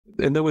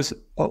and there was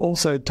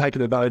also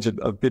taken advantage of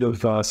a bit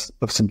of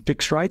some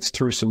fixed rates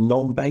through some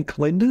non-bank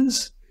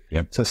lenders.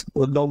 Yep. So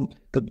that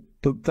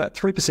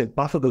 3%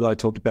 buffer that I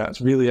talked about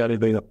is really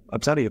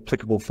it's only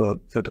applicable for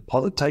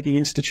deposit-taking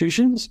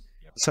institutions.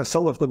 Yep. So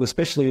some of them,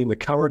 especially in the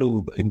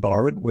current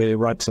environment where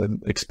rates are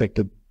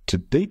expected to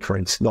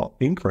decrease, not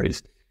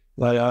increase,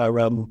 they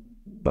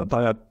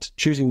are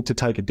choosing to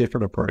take a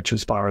different approach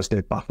as far as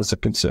their buffers are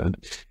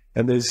concerned.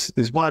 And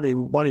there's one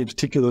in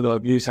particular that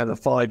I've used, had a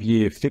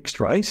 5-year fixed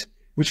rate,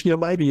 which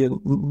maybe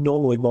you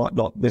normally might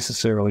not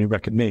necessarily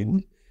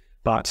recommend,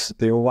 but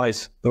there are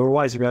ways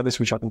around this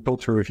which I can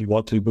talk through if you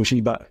want to,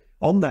 Bushy. But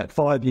on that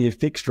 5-year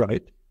fixed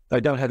rate, they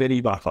don't have any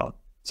buffer.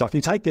 So if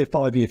you take their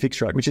 5-year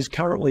fixed rate, which is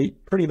currently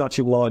pretty much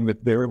in line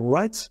with variable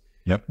rates,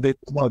 yep, there's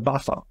no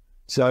buffer.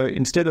 So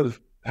instead of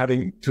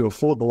having to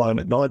afford the loan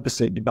at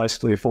 9%, you're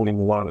basically affording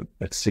the loan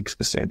at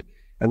 6%.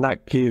 And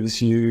that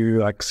gives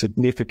you a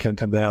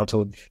significant amount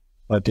of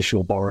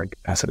additional borrowing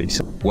capacity.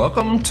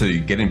 Welcome to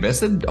Get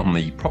Invested on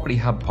the Property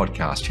Hub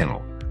podcast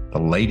channel, the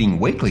leading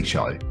weekly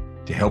show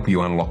to help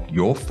you unlock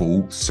your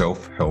full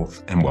self,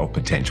 health and wealth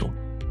potential.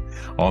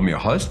 I'm your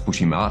host,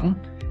 Bushy Martin,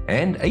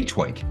 and each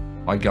week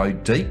I go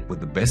deep with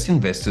the best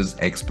investors,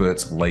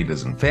 experts,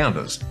 leaders and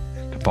founders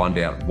to find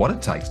out what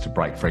it takes to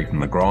break free from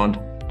the grind,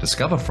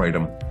 discover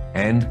freedom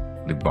and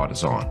live by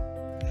design.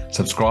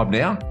 Subscribe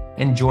now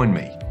and join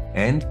me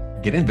and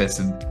get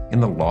invested in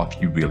the life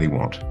you really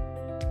want.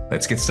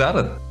 Let's get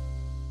started.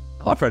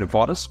 Hi, freedom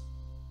fighters.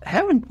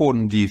 How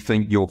important do you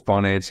think your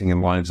financing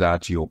and loans are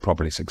to your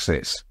property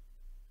success?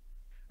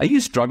 Are you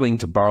struggling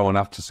to borrow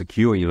enough to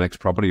secure your next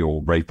property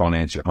or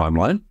refinance your home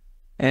loan,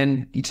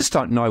 and you just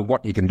don't know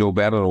what you can do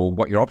about it or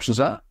what your options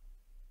are?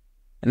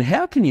 And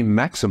how can you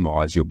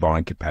maximise your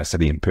borrowing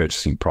capacity and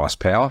purchasing price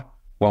power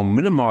while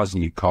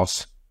minimising your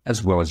costs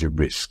as well as your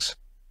risks?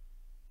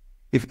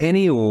 If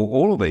any or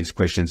all of these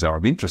questions are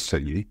of interest to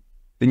you,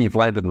 then you've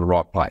landed in the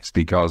right place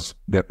because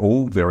they're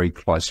all very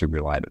closely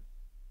related.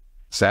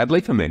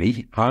 Sadly for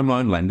many, home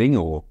loan lending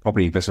or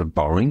property investment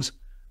borrowings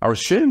are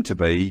assumed to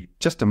be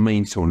just a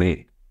means to an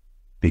end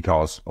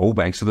because all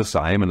banks are the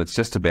same and it's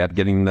just about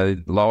getting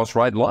the lowest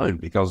rate loan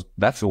because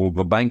that's all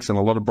the banks and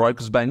a lot of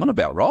brokers bang on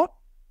about, right?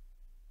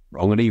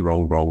 Wrongity,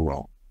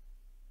 wrong.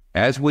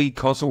 As we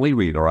constantly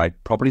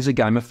reiterate, property is a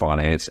game of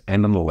finance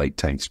and an elite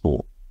team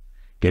sport.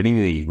 Getting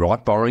the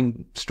right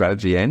borrowing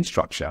strategy and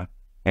structure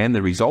and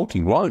the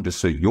resulting loan to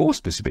suit your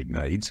specific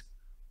needs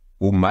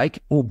will make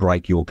or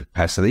break your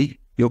capacity,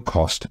 your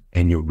cost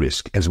and your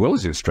risk, as well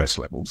as your stress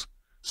levels.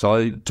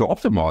 So to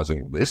optimise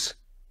all this,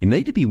 you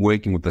need to be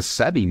working with a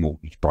savvy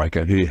mortgage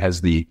broker who has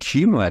the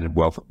accumulated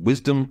wealth of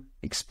wisdom,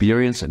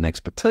 experience and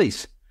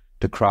expertise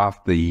to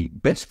craft the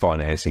best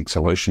financing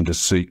solution to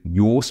suit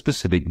your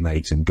specific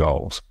needs and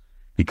goals.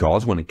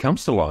 Because when it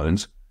comes to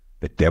loans,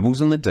 the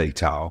devil's in the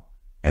detail,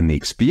 and the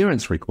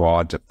experience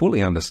required to fully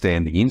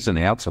understand the ins and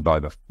outs of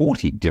over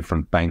 40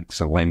 different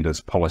banks and lenders'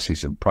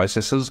 policies and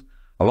processes,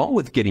 along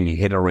with getting your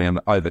head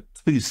around over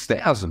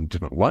 2,000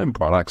 different loan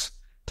products,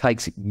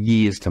 takes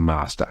years to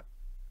master.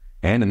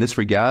 And in this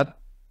regard,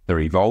 the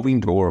revolving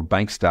door of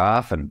bank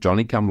staff and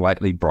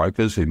Johnny-come-lately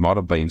brokers who might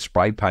have been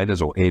spray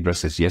painters or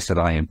hairdressers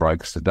yesterday and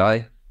brokers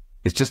today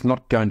is just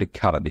not going to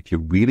cut it if you're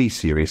really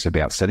serious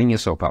about setting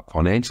yourself up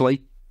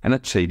financially and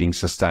achieving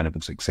sustainable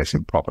success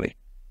in property.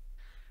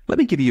 Let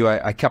me give you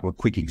a couple of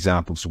quick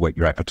examples to whet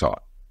your appetite.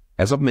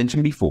 As I've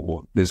mentioned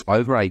before, there's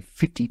over a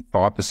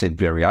 55%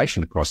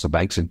 variation across the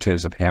banks in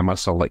terms of how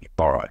much they'll let you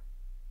borrow.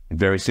 In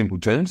very simple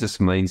terms,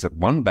 this means that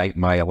one bank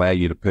may allow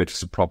you to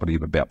purchase a property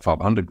of about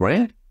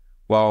 $500,000,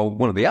 while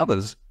one of the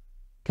others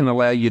can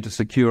allow you to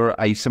secure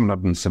a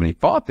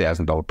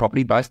 $775,000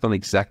 property based on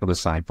exactly the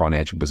same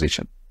financial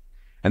position.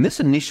 And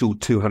this initial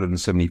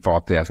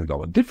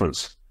 $275,000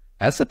 difference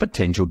has the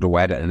potential to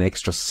add an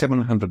extra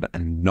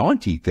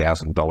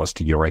 $790,000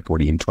 to your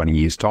equity in 20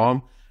 years'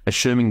 time,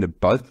 assuming that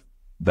both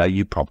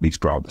value properties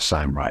grow at the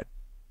same rate.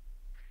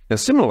 Now,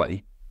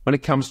 similarly, when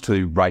it comes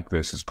to rate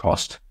versus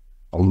cost,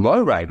 a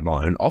low-rate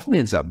loan often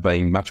ends up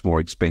being much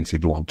more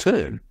expensive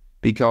long-term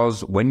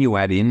because when you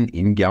add in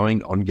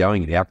ingoing,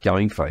 ongoing and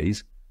outgoing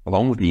fees,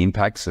 along with the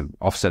impacts of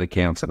offset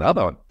accounts and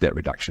other debt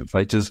reduction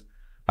features,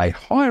 a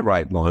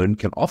higher-rate loan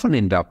can often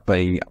end up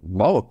being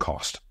lower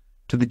cost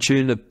to the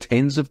tune of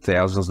tens of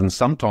thousands and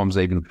sometimes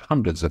even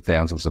hundreds of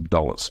thousands of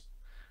dollars.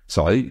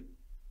 So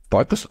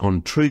focus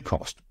on true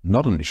cost,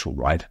 not initial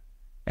rate,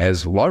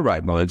 as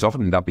low-rate loans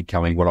often end up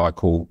becoming what I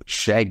call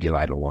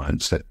shagulator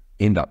loans that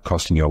end up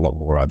costing you a lot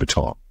more over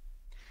time.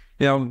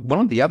 Now, one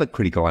of the other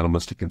critical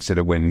elements to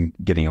consider when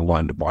getting a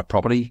loan to buy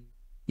property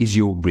is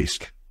your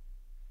risk.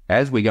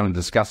 As we're going to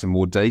discuss in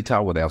more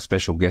detail with our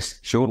special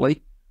guest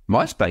shortly,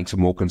 most banks are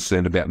more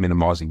concerned about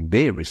minimising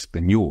their risk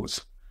than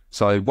yours.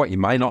 So what you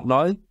may not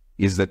know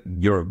is that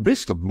you're at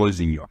risk of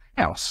losing your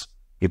house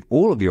if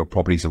all of your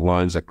properties and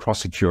loans are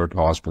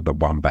cross-securitized with the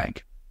one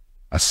bank.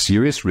 A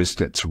serious risk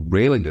that's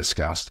rarely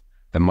discussed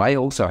that may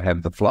also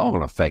have the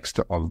flow-on effects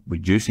of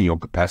reducing your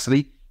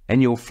capacity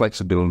and your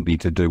flexibility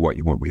to do what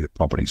you want with the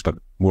properties, but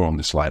more on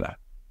this later.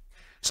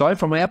 So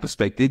from our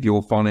perspective,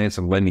 your finance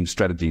and lending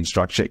strategy and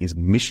structure is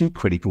mission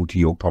critical to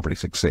your property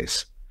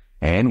success.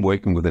 And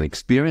working with an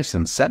experienced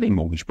and savvy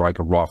mortgage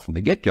broker right from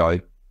the get-go,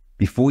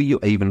 before you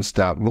even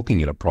start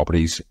looking at a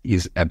properties,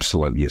 is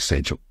absolutely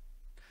essential.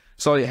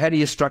 So how do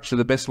you structure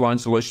the best loan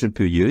solution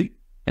for you?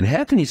 And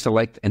how can you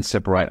select and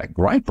separate a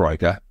great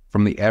broker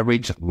from the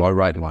average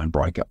low-rate loan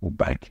broker or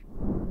bank?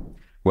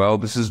 Well,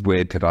 this is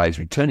where today's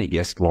returning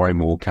guest, Lawrie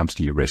Moore, comes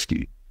to your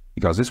rescue.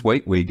 Because this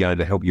week, we're going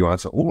to help you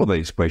answer all of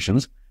these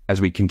questions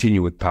as we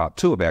continue with part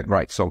 2 of our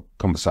great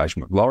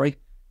conversation with Lawrie,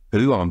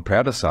 who I'm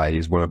proud to say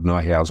is one of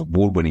Know-How's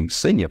award-winning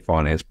senior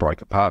finance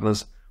broker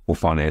partners, or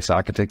finance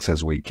architects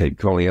as we keep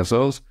calling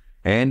ourselves.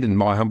 And in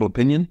my humble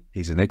opinion,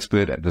 he's an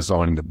expert at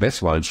designing the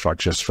best loan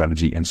structure,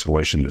 strategy and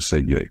solution to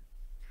suit you.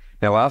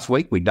 Now, last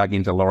week, we dug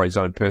into Lawrie's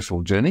own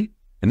personal journey.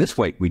 And this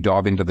week, we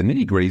dive into the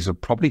nitty-gritties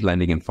of property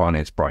lending and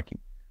finance broking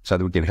so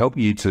that we can help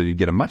you to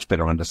get a much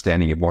better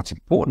understanding of what's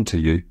important to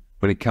you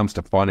when it comes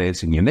to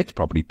financing your next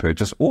property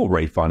purchase or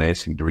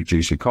refinancing to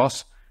reduce your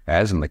costs,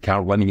 as in the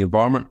current lending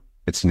environment,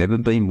 it's never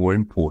been more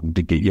important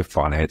to get your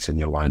finance and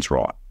your loans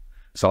right.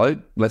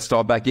 So let's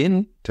dive back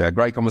in to our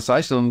great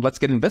conversation and let's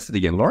get invested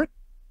again, Lawrie.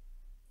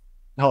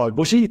 Hi,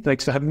 Bushy.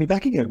 Thanks for having me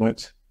back again,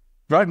 mate.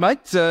 Great,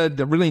 mate.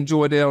 Really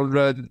enjoyed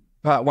our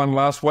part 1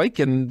 last week,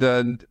 and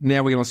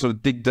now we're going to sort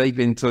of dig deep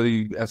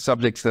into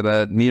subjects that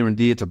are near and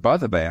dear to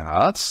both of our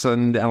hearts.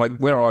 And like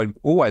where I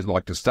always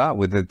like to start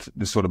with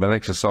this sort of an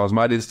exercise,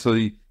 mate, is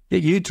to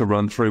get you to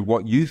run through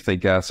what you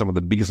think are some of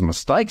the biggest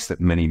mistakes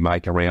that many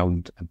make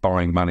around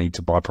borrowing money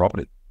to buy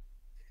property.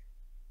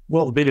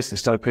 Well, the biggest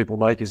mistake people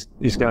make is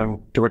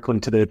going directly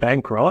to their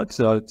bank, right?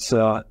 So it's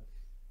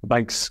the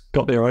bank's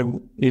got their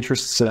own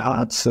interests at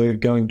heart, so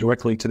going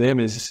directly to them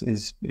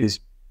is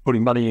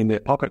putting money in their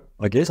pocket,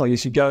 I guess.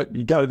 You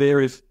go there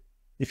if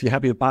you're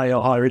happy to pay a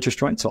higher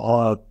interest rates or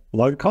higher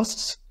loan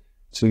costs.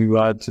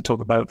 To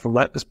talk about it from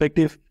that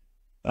perspective,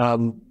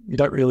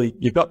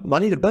 you've got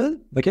money to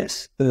burn, I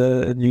guess,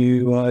 and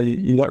you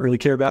don't really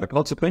care about the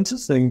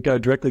consequences. Then go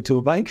directly to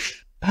a bank.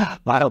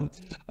 And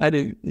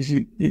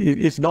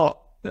if not,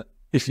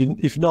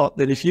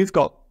 then if you've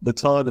got the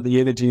time and the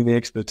energy and the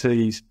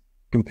expertise,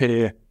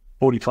 compare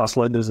 40 plus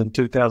lenders and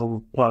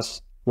 2,000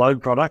 plus loan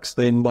products,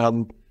 then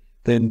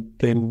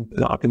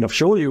I can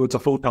assure you it's a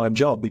full-time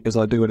job, because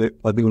I do it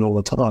all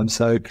the time.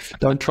 So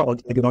don't try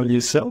and take it on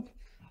yourself.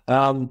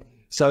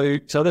 So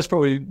that's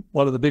probably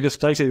one of the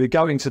biggest mistakes, either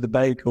going to the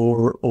bank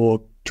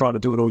or trying to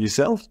do it all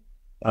yourself.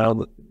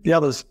 The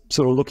other's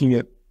sort of looking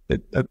at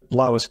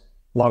lowest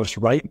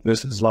rate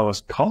versus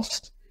lowest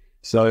cost.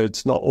 So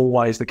it's not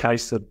always the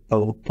case that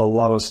the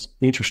lowest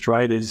interest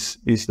rate is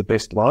the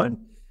best loan.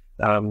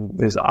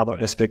 There's other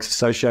aspects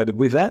associated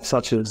with that,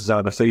 such as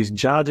the fees and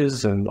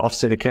charges and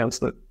offset accounts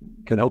that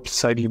can help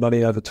save you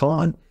money over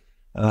time,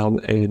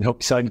 and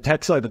help you save your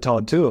tax over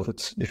time too,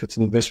 if it's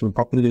an investment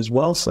property as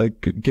well. So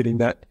getting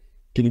that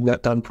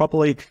done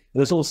properly. And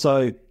there's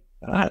also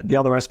the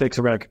other aspects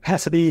around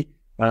capacity.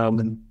 So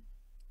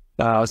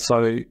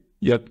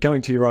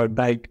going to your own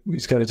bank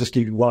is going to just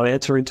give you one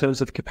answer in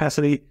terms of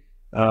capacity.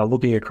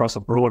 Looking across a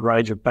broad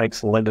range of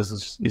banks and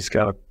lenders is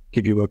going to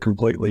give you a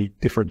completely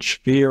different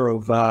sphere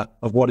of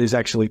what is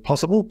actually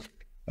possible.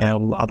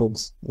 Other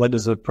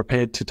lenders are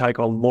prepared to take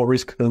on more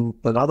risk than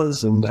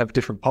others and have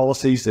different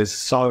policies. There's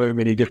so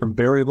many different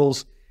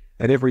variables,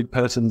 and every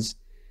person's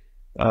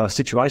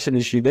situation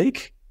is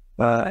unique.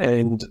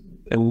 And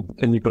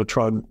you've got to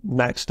try and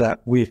match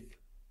that with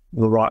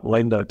the right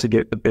lender to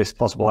get the best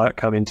possible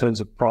outcome in terms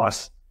of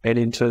price and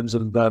in terms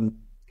of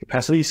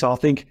capacity. So I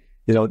think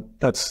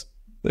it's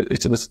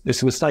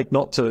a mistake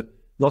not to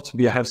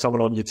have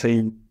someone on your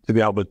team to be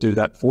able to do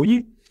that for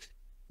you.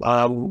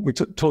 We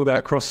talk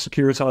about cross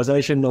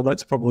securitization. Well,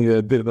 that's probably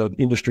a bit of an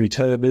industry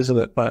term, isn't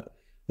it? But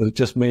it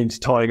just means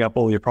tying up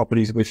all your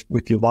properties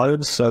with your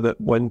loans, so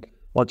that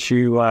once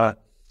you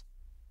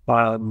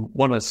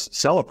want to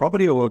sell a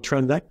property or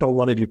transact on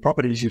one of your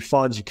properties, you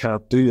find you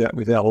can't do that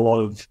without a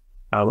lot of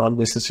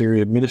unnecessary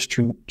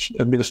administration,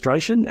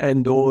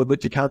 or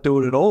that you can't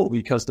do it at all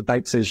because the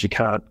bank says you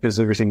can't, because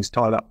everything's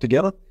tied up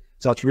together.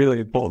 So it's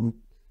really important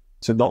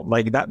to not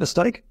make that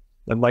mistake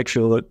and make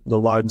sure that the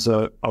loans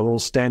are all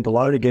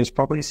standalone against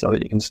properties, so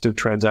that you can still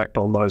transact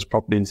on those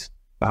properties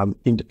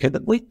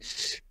independently.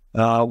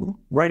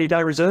 Rainy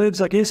day reserves,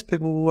 I guess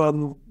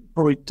people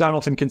probably don't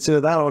often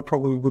consider that. I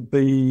probably would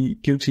be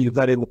guilty of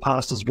that in the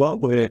past as well,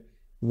 where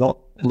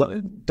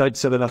don't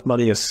set enough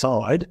money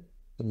aside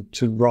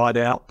to ride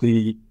out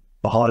the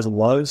highs and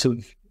lows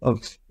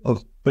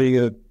of being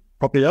a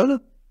property owner.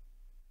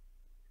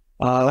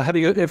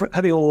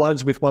 Having all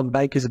loans with one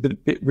bank is a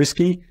bit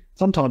risky.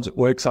 Sometimes it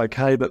works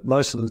okay, but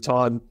most of the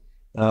time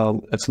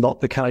it's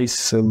not the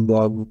case, and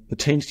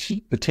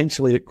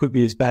potentially it could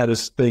be as bad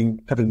as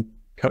having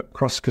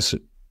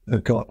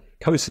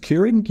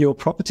co-securing your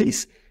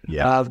properties.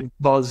 Yeah.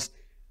 Because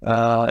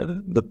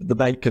the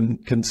bank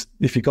can,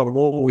 if you've got them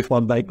all with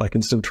one bank, they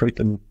can still treat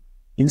them.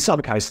 In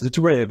some cases, it's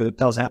rare, but it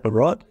does happen,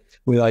 right?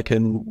 Where they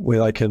can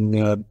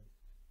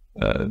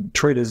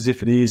treat it as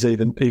if it is,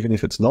 even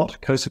if it's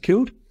not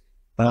co-secured.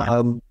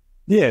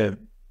 Yeah.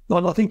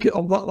 And I think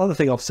another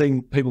thing I've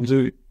seen people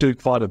do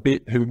quite a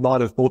bit who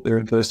might have bought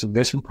their first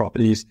investment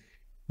properties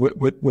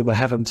when they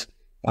haven't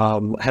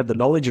had the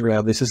knowledge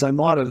around this is they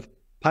might have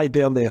paid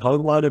down their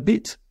home loan a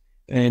bit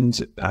and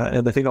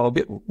they think,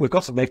 we've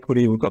got some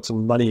equity, we've got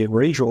some money in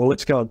redraw,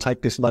 let's go and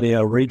take this money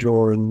out of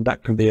redraw and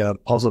that can be a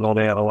deposit on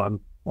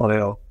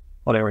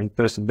our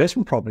first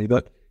investment property.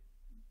 But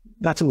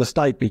that's a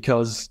mistake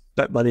because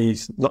that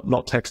money's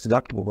not tax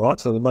deductible, right?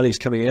 So the money's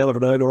coming out of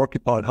an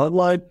owner-occupied home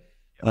loan.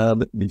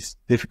 It's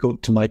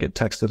difficult to make it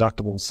tax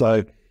deductible.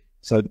 So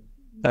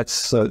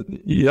that's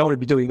you don't want to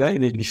be doing that. You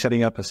need to be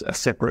setting up a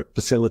separate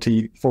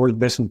facility for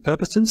investment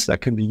purposes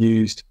that can be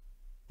used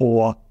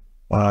for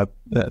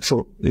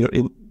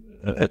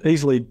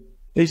easily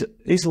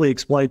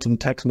explained to the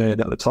tax man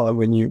at the time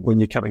when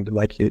you're coming to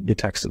make your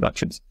tax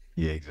deductions.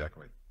 Yeah,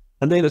 exactly.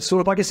 And then it's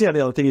sort of, I guess, the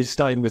other thing is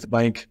staying with the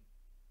bank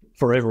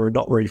forever and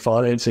not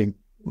refinancing,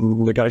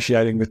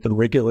 negotiating with them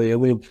regularly. I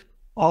mean,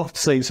 I've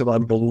seen some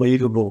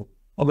unbelievable.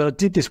 I mean, I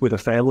did this with a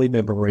family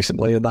member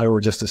recently, and they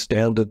were just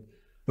astounded.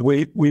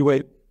 We couldn't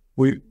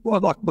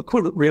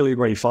really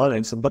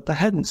refinance them, but they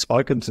hadn't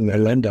spoken to their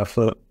lender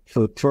for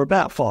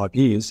about 5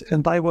 years,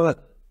 and they were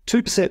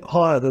 2%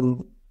 higher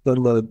than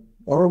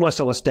or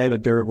almost on a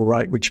standard variable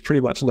rate, which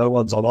pretty much no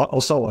one's on.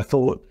 Or so I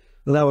thought.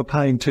 And they were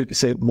paying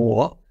 2%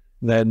 more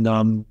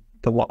than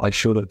what they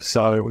should have.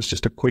 So it was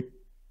just a quick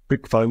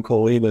phone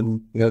call in,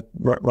 and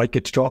rate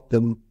gets dropped,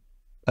 and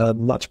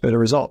much better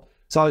result.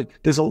 So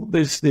there's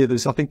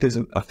I think there's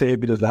a fair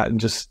bit of that, and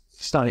just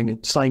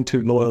staying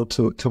too loyal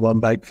to one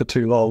bank for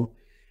too long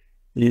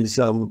is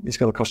going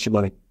to cost you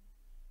money.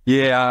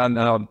 Yeah, and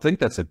I think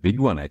that's a big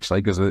one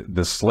actually, because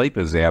the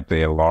sleepers out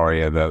there,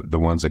 Lawrie, are the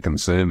ones that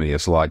concern me.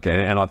 It's like,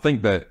 and I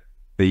think that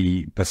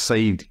the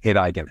perceived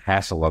headache and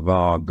hassle of,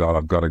 oh God,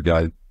 I've got to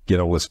go get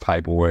all this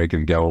paperwork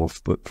and go all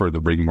through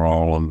the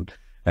rigmarole, and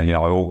I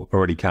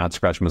already can't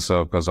scratch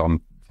myself because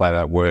I'm flat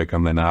out work,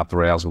 and then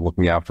after hours of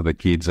looking after the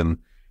kids and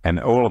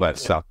all of that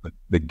stuff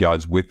that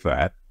goes with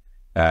that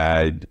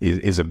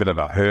is a bit of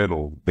a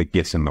hurdle that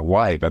gets in the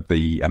way. But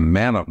the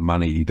amount of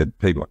money that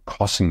people are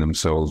costing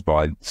themselves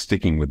by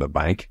sticking with the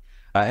bank,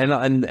 and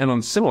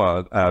on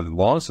similar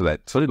lines to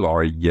that too,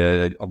 Lawrie,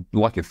 I'd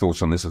like your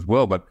thoughts on this as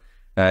well. But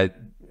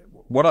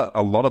what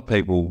a lot of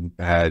people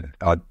I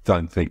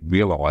don't think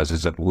realise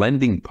is that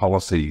lending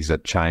policies are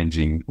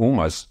changing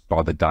almost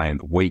by the day and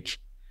the week.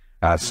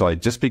 So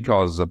just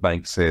because the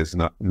bank says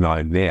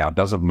no now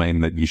doesn't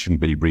mean that you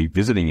shouldn't be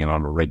revisiting it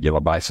on a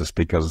regular basis,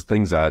 because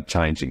things are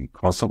changing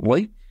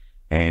constantly,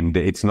 and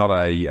it's not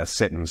a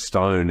set in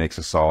stone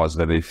exercise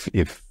that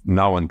if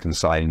no one can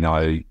say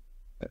no,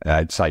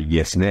 say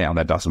yes now,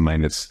 that doesn't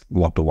mean it's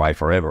locked away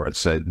forever.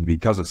 It's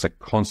because it's a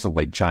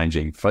constantly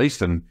changing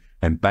feast, and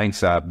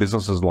banks are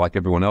businesses like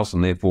everyone else,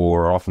 and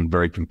therefore are often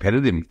very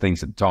competitive.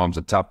 Things at times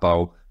are tough.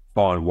 They'll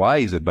find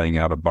ways of being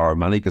able to borrow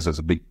money because it's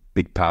a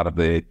big part of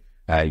their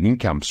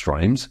income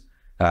streams.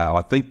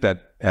 I think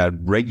that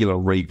regular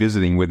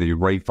revisiting, whether you're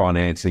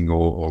refinancing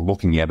or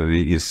looking at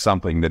it, is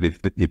something that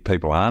if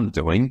people aren't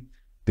doing,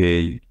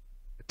 they're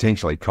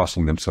potentially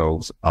costing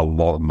themselves a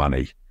lot of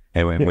money.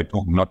 And we're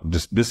talking not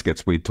just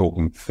biscuits, we're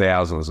talking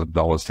thousands of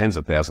dollars, tens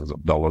of thousands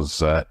of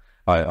dollars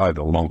over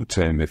the longer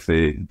term if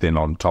they're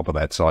not on top of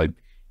that. So,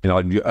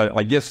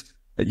 I guess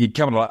you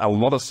covered a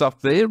lot of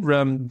stuff there.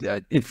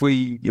 If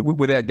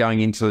without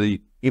going into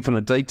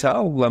infinite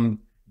detail,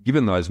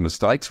 given those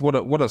mistakes, what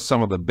are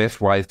some of the best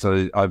ways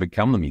to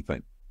overcome them, you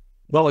think?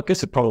 Well, I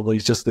guess it probably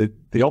is just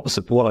the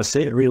opposite of what I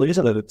said, really,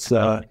 isn't it?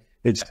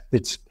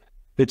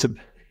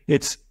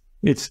 It's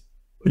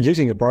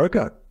using a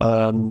broker.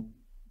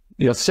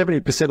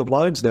 70% of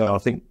loans now, I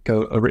think,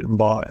 are written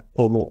by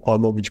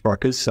mortgage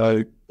brokers.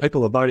 So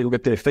people are voting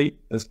with their feet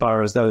as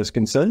far as that is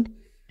concerned.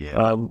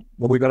 Yeah.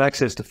 We've got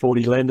access to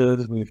 40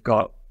 lenders. We've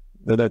got,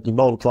 you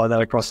multiply that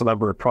across a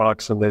number of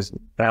products, and there's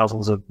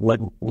thousands of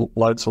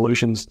loan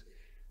solutions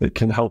that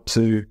can help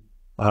to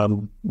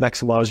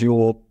maximise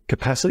your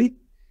capacity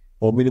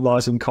or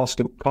minimising cost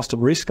of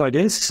risk, I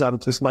guess.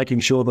 Just making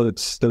sure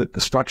that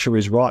the structure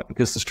is right,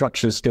 because the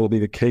structure is going to be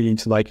the key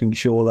to making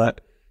sure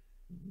that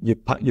you're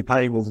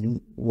paying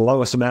the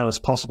lowest amount as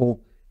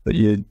possible, so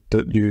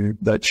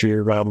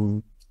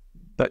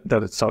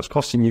it's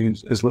costing you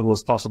as little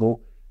as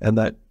possible, and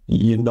that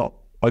you're not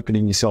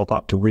opening yourself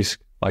up to risk,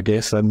 I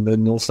guess, and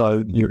then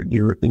also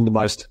you're in the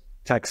most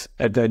tax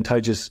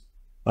advantageous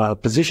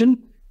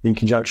position, in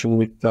conjunction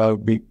with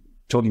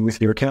talking with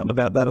your accountant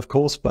about that, of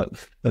course. But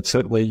that's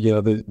certainly,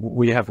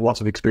 we have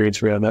lots of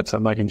experience around that, so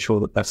making sure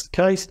that that's the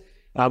case.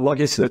 I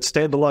guess that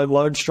standalone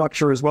loan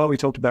structure as well. We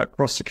talked about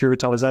cross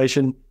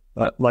securitization,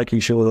 making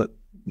sure that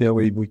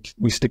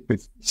we stick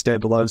with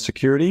standalone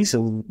securities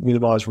and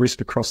minimise risk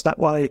across that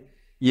way.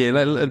 Yeah,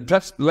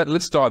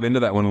 let's dive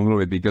into that one a little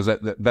bit, because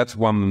that's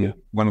one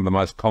of the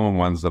most common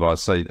ones that I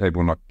see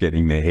people not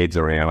getting their heads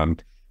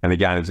around. And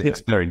again,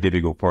 it's very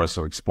difficult for us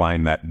to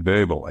explain that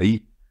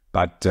verbally.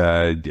 But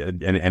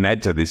and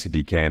add to this if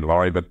you can,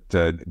 Lawrie. But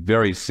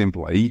very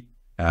simply,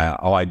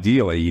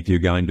 ideally, if you're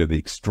going to the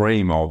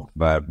extreme of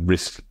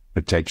risk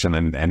protection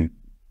and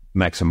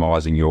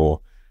maximising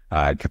your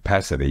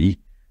capacity,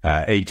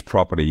 each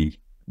property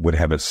would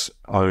have its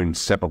own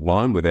separate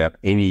loan without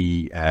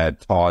any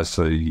ties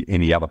to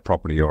any other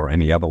property or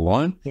any other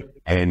loan. Yep.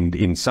 And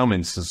in some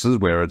instances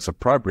where it's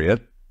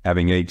appropriate,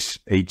 having each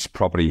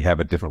property have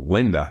a different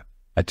lender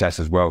attached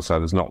as well. So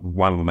there's not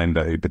one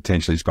lender who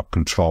potentially has got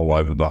control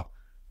over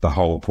the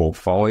whole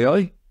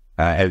portfolio.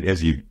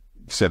 As you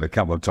said a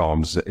couple of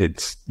times,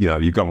 it's,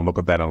 you've got to look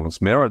at that on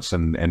its merits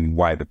and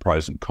weigh the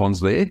pros and cons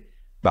there.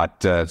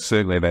 But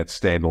certainly that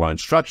standalone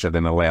structure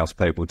then allows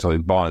people to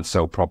buy and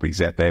sell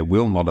properties out there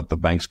will not at the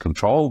bank's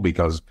control,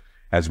 because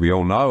as we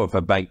all know, if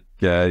a bank,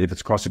 if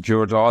it's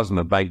cross-securitized and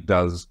the bank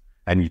does,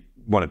 and you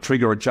want to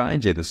trigger a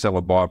change, either sell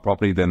or buy a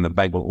property, then the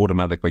bank will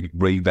automatically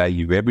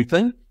revalue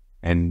everything.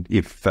 And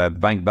if the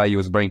bank value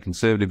is being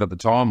conservative at the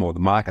time, or the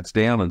market's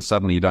down and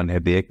suddenly you don't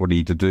have the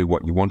equity to do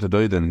what you want to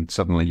do, then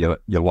suddenly you're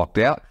locked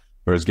out.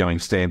 Whereas going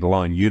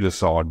standalone, you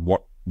decide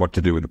what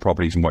to do with the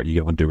properties and what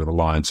you're going to do with the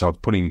loan. So it's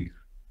putting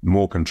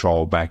more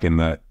control back in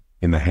the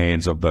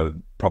hands of the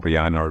property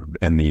owner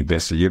and the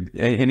investor.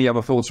 Any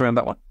other thoughts around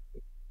that one?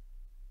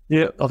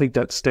 Yeah, I think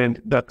that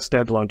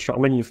standalone structure, I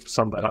mean, you've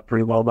summed that up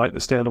pretty well, mate. The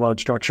standalone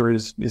structure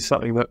is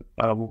something that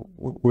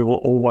we will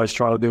always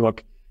try to do.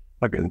 Like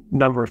a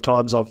number of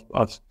times I've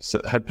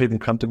had people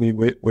come to me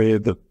where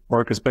the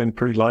broker's been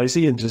pretty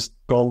lazy and just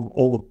gone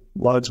all the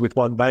loans with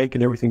one bank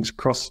and everything's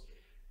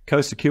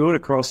co-secured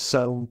across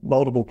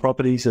multiple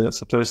properties, and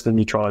it's the first thing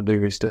you try and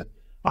do is to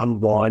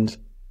unwind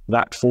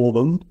that for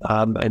them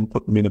and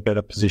put them in a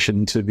better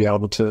position to be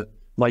able to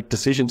make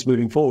decisions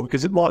moving forward.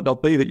 Because it might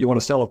not be that you want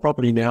to sell a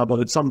property now,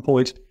 but at some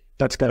point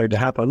that's going to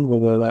happen,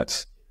 whether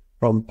that's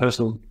from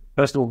personal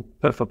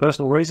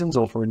reasons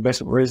or for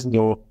investment reasons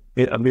or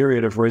a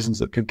myriad of reasons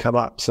that could come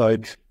up. So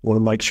you want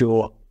to make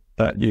sure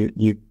that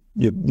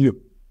your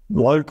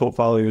loan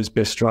portfolio is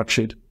best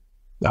structured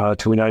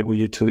to enable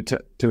you to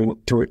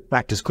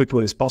act as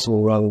quickly as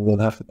possible, rather than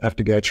have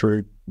to go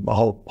through a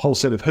whole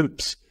set of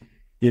hoops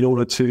in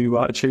order to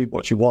achieve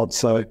what you want.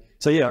 So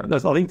yeah, I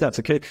think that's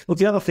a key. Look,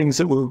 the other things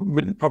that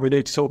we probably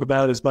need to talk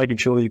about is making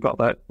sure you've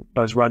got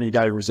those rainy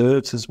day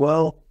reserves as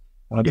well.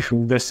 If you're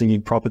investing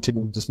in property,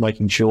 just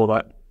making sure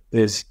that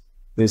there's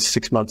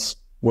 6 months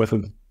worth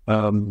of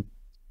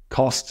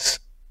costs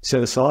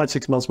set aside,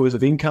 6 months worth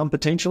of income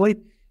potentially.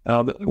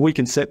 We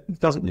can set,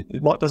 it doesn't mean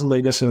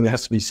necessarily it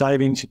has to be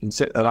savings. You can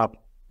set that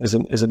up as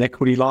an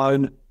equity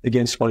loan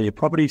against one of your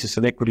properties. It's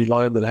an equity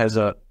loan that has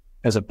a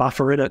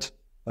buffer in it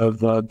of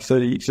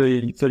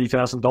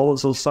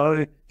 $30,000 or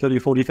so, $30,000 or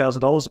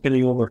 $40,000,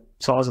 depending on the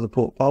size of the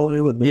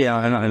portfolio. And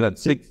and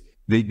that's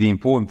the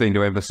important thing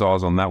to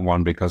emphasise on that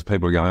one, because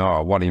people are going,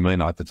 oh, what do you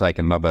mean I have to take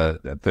another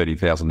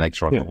 30,000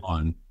 extra on the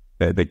loan?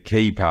 The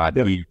key part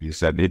here is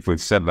that if we've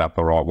set it up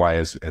the right way,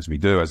 as we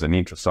do, as an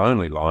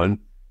interest-only loan,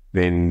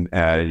 then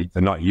if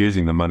they're not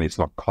using the money, it's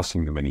not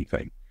costing them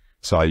anything.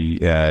 So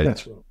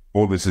that's right.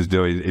 All this is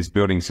doing is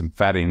building some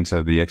fat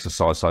into the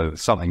exercise, so that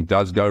if something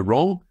does go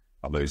wrong,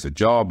 I lose a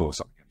job or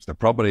something happens to the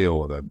property,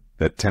 or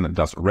the tenant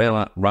doesn't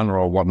run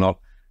or whatnot,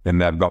 then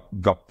they've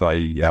got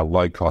the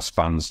low-cost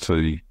funds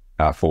to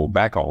fall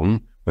back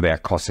on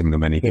without costing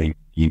them anything in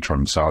the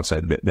interim. So I'd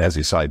say, as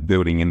you say,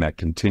 building in that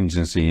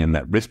contingency and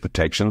that risk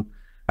protection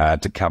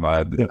to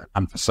cover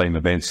unforeseen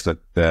events that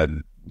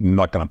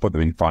not going to put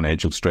them in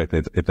financial stress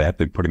if they have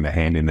to be putting their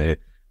hand in their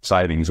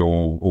savings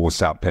or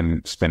start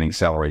spending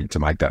salary to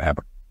make that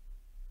happen.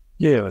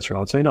 Yeah, that's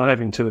right. So you're not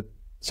having to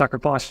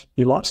sacrifice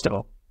your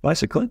lifestyle,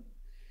 basically.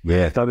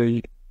 Yeah. So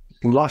the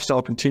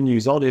lifestyle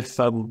continues on if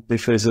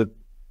there's a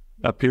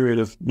period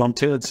of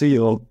non-tenancy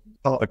or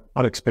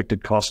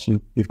unexpected costs.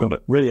 You've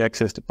got ready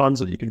access to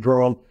funds that you can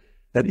draw on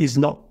that is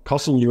not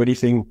costing you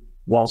anything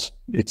whilst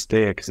it's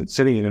there, because it's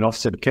sitting in an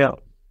offset account.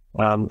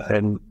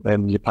 And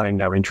you're paying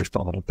no interest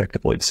on it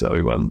effectively. So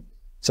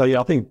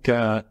yeah, I think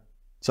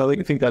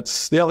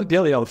that's the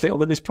only other thing. I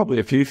mean, there's probably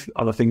a few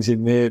other things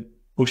in there,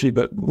 Bushy,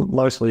 but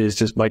mostly is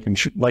just making.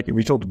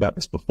 We talked about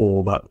this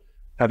before, but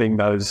having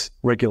those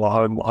regular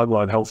home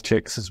loan health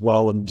checks as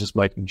well, and just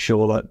making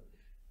sure that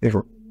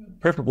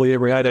preferably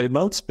every 18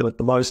 months, but at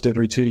the most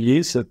every 2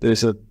 years, that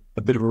there's a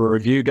bit of a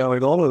review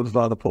going on of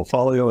the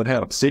portfolio and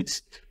how it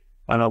sits,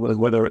 and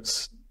whether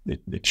it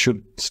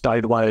should stay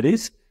the way it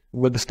is.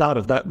 Well, the start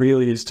of that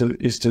really is to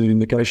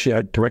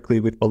negotiate directly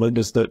with the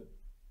lenders that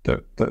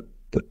the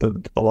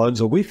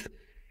loans are with,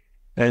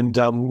 and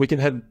we can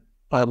have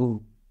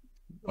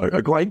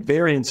a great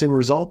variance in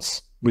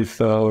results with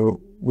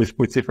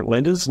different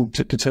lenders, and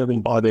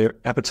determined by their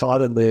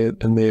appetite and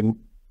their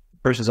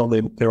pressures on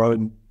their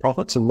own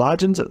profits and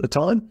margins at the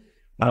time.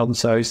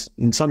 So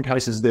in some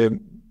cases they're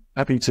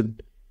happy to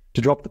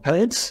drop the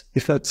pants,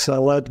 if that's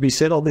allowed to be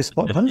said on this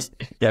podcast.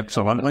 Yeah,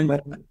 absolutely.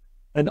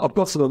 And I've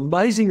got some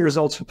amazing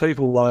results for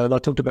people, and I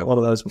talked about one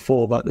of those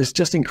before, but it's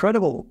just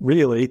incredible,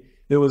 really.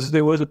 There was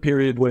a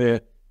period where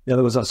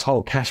there was this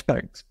whole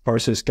cashback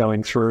process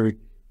going through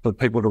for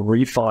people to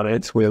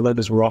refinance, where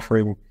lenders were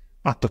offering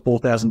up to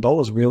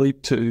 $4,000 really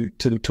to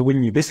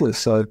win your business.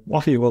 So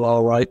offer you a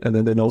lower rate and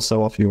then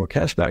also offer you a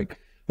cashback.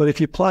 But if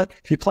you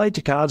played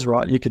your cards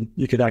right,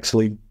 you could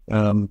actually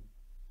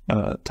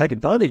take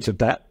advantage of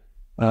that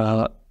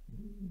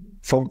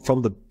from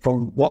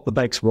what the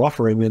banks were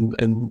offering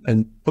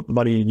and put the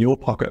money in your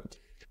pocket.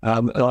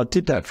 And I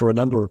did that for a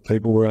number of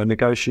people where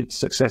I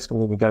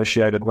successfully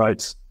negotiated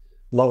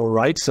lower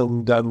rates,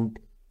 and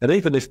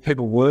even if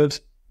people weren't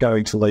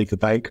going to leave the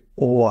bank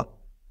or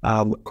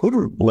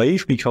couldn't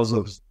leave because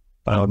of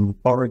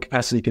borrowing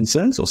capacity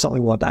concerns or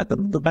something like that,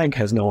 the bank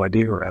has no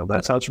idea around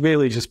that. So it's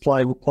really just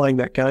playing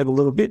that game a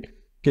little bit,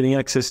 getting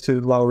access to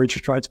lower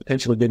interest rates,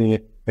 potentially getting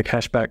a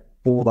cashback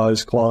for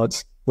those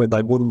clients when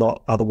they would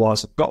not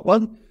otherwise have got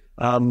one.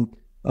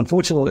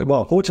 Fortunately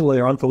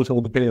or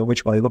unfortunately, depending on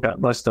which way you look at,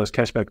 most of those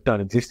cashbacks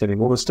don't exist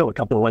anymore. There's still a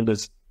couple of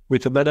lenders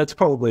with them, and that's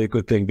probably a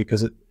good thing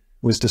because it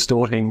was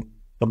distorting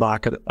the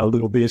market a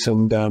little bit,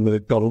 and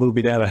it got a little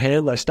bit out of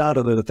hand. They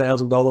started at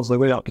 $1,000, they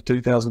went up to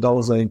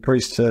 $2,000, they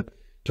increased to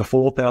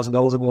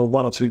 $4,000, and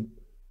one or two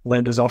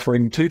lenders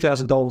offering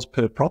 $2,000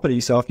 per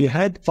property. So if you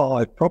had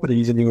 5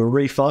 properties and you were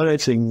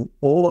refinancing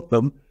all of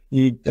them,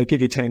 they'd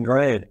give you 10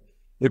 grand.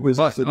 It was.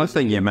 I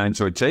think you managed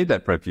to achieve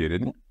that for a few,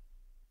 didn't it?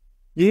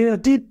 Yeah,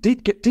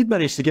 did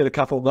manage to get a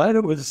couple later.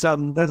 It was,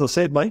 as I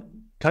said, mate,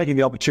 taking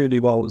the opportunity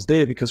while it was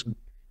there, because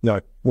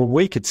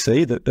we could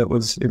see that it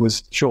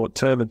was short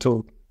term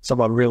until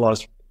someone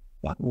realised,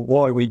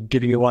 why are we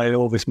giving away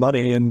all this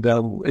money, and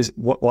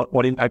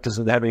what impact is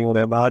it having on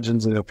our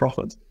margins and our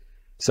profits?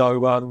 So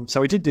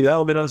we did do that. I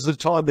mean, there was a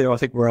time there, I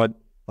think, where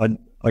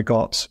I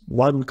got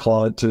one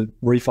client to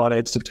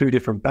refinance to 2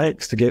 different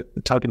banks to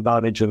take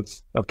advantage of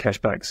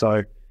cashback.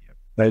 So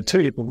they had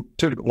two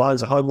different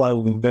loans, a home loan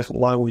and an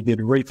investment loan. We did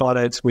a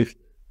refinance with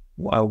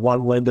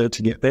one lender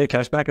to get their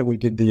cashback, and we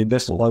did the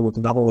investment loan with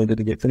another lender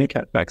to get their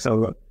cashback. So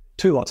we got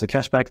 2 lots of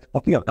cashback. I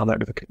think I've done that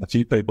with a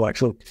few people,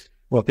 actually,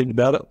 when I think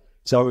about it.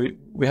 So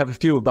we have a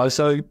few of those.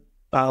 So,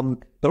 but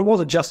it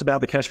wasn't just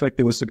about the cashback.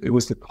 It was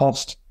the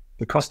cost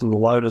of the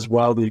loan as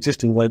well. The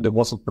existing lender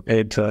wasn't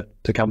prepared to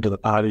come to the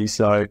party.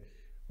 So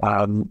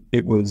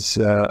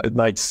it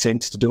made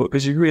sense to do it,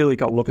 because you really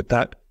got to look at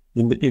that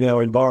in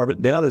our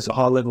environment now. There's a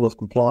high level of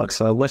compliance.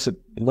 So unless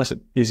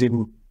it is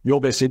in your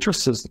best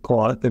interests as the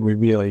client, then we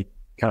really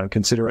can't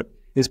consider it.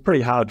 It's pretty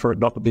hard for it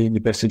not to be in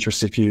your best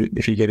interest if you're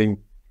getting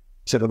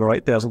 $7,000 or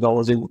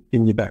 $8,000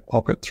 in your back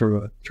pocket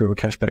through a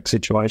cashback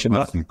situation.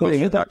 Yeah.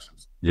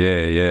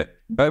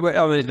 But,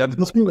 I mean,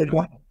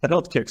 that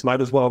health checks,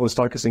 mate, as well. I was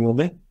focusing on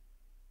there.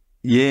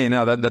 Yeah,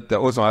 no, that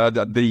also I'd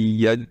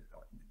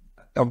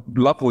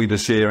love for you to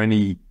share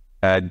any,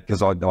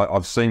 because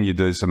I've seen you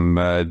do some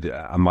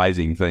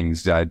amazing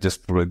things,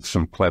 just with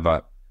some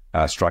clever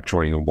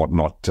structuring and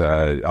whatnot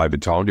over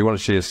time. Do you want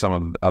to share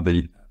some of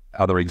the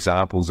other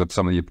examples of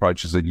some of the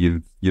approaches that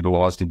you've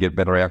utilised to get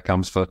better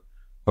outcomes for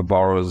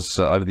borrowers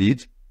over the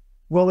years?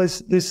 Well,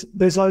 there's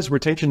those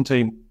retention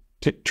team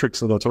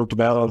tricks that I talked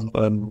about.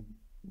 I've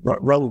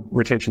run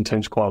retention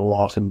teams quite a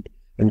lot and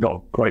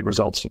got great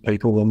results for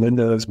people. And then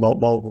there's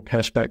multiple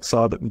cashback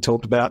side that we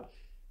talked about.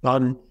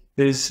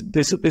 There's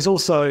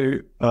also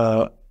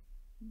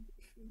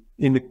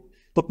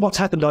what's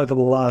happened over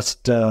the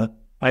last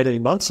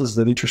 18 months is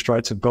that interest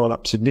rates have gone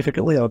up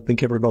significantly. I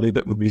think everybody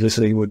that would be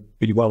listening would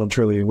be well and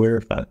truly aware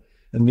of that.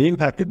 And the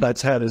impact that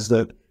that's had is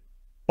that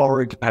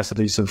borrowing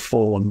capacities have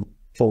fallen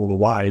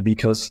away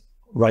because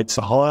rates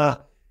are higher,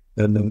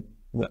 and the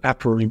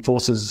APRA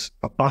enforces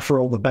a buffer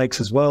on the banks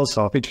as well.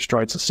 So if interest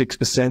rates are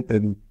 6%,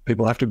 then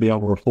people have to be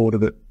able to afford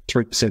it at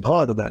 3%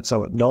 higher than that,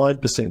 so at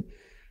 9%.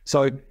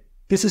 So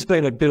this has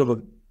been a bit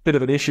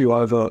of an issue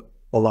over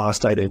the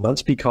last 18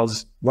 months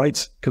because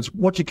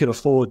what you can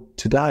afford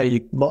today,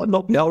 you might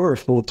not be able to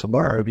afford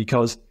tomorrow,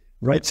 because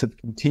rates have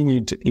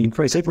continued to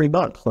increase every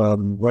month.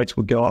 Rates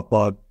would go up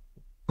by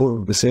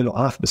 0.25% or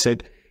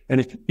 0.5%.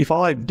 And if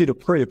I did a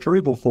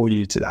pre-approval for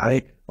you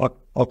today,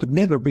 I could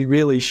never be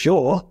really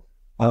sure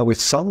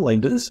with some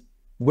lenders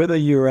whether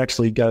you're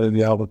actually going to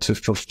be able to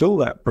fulfill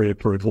that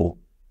pre-approval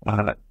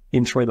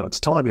in 3 months'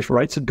 time if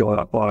rates had gone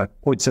up by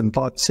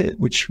 0.75%,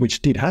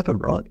 which did happen,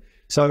 right?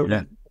 So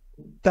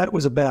that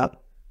was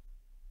about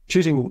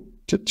choosing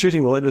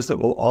the lenders that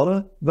will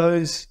honour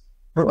those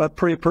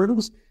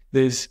pre-approvals.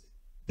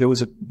 There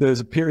was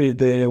a period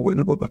there when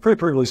a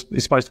pre-approval is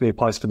supposed to be in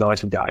place for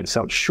 90 days,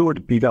 so it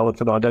should be valid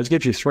for 9 days. It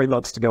gives you 3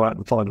 months to go out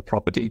and find a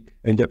property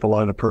and get the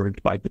loan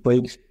approved,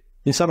 basically.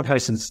 In some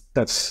cases,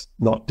 that's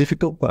not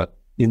difficult, but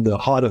in the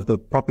height of the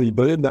property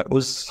boom, that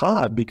was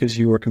hard because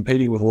you were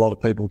competing with a lot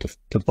of people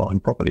to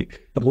find property.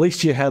 At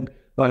least you had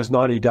those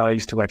 90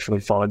 days to actually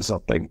find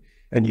something,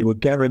 and you were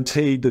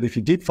guaranteed that if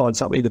you did find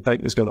something, the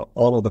bank was going to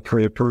honour the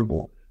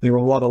pre-approval. There were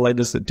a lot of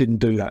lenders that didn't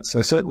do that. So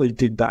I certainly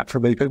did that for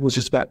me. It was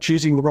just about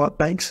choosing the right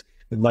banks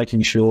and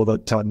making sure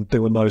that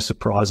there were no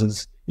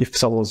surprises. If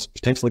someone was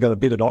potentially going to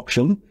bid an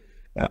auction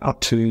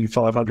up to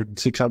 $500,000,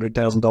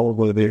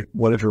 $600,000,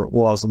 whatever it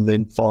was, and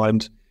then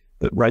find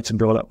that rates had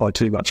gone up by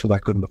too much and they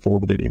couldn't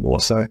afford it anymore.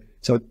 So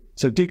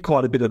did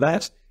quite a bit of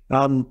that.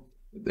 And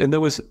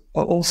there was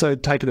also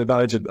taken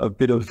advantage of a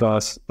bit of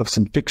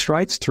some fixed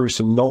rates through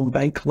some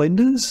non-bank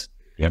lenders.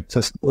 Yep.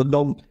 So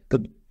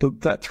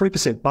that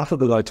 3% buffer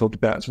that I talked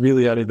about is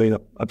really only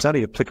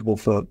applicable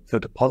for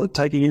deposit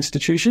taking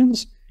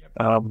institutions. Yep.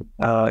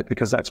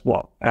 because that's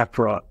what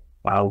APRA,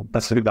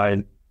 that's who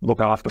they look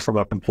after from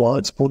a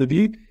compliance point of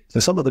view. So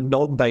some of the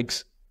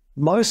non-banks,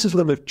 most of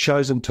them have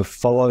chosen to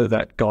follow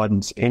that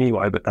guidance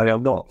anyway, but they are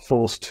not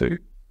forced to.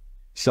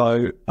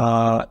 So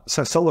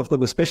some of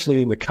them,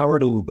 especially in the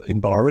current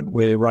environment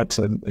where rates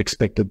are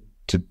expected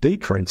to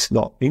decrease,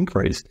 not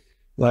increase,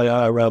 they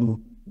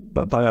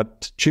are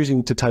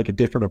choosing to take a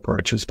different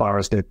approach as far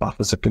as their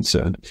buffers are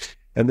concerned.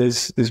 And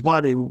there's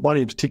one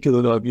in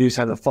particular that I've used,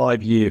 had a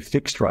 5-year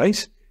fixed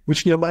rate,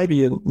 which maybe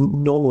you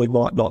normally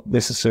might not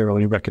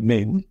necessarily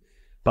recommend,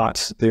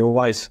 but there are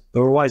ways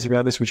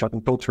around this which I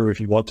can talk through if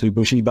you want to,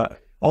 Bushy.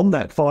 But on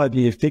that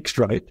 5-year fixed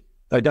rate,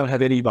 they don't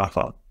have any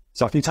buffer.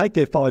 So if you take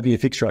their 5-year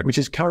fixed rate, which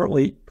is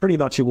currently pretty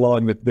much in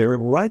line with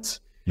variable rates,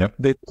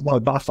 there's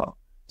no buffer.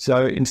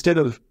 So instead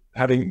of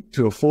having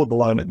to afford the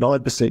loan at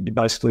 9%, you're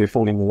basically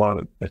affording the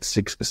loan at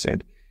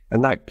 6%.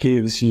 And that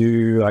gives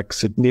you a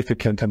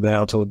significant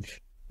amount of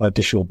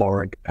additional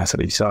borrowing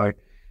capacity. So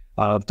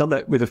I've done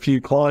that with a few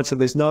clients, and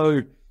there's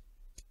no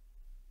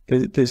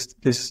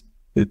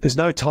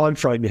time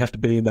frame you have to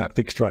be in that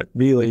fixed rate.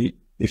 Really,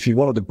 if you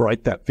wanted to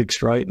break that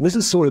fixed rate, and this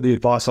is sort of the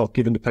advice I've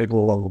given to people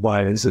along the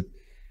way, is that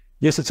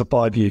yes, it's a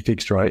 5-year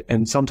fixed rate,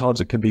 and sometimes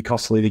it can be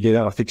costly to get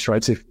out of fixed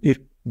rates if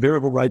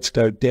variable rates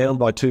go down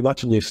by too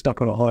much and you're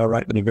stuck on a higher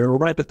rate than a variable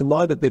rate. But at the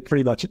moment, they're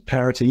pretty much at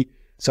parity.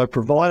 So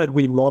provided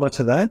we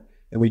monitor that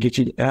and we get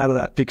you out of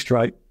that fixed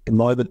rate, the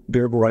moment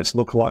variable rates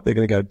look like they're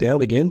going to go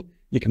down again,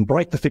 you can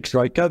break the fixed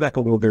rate, go back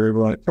onto a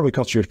variable rate, probably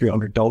cost you a few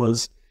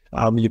 $100.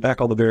 You're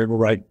back on the variable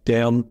rate,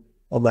 down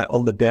on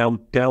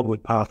the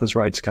downward path as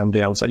rates come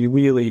down. So you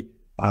really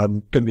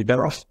going to be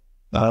better off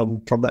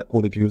from that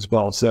point of view as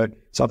well. So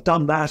I've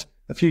done that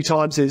a few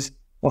times.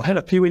 I've had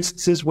a few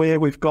instances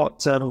where we've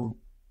got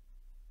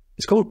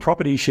it's called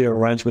property share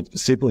arrangements for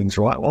siblings,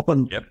 right?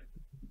 Often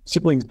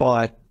siblings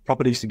buy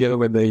properties together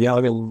when they're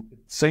young, and it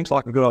seems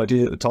like a good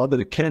idea at the time,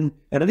 but it can,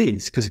 and it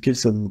is, because it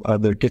gives them,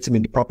 gets them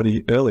into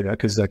property earlier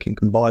because they can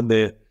combine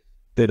their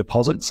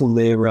deposits and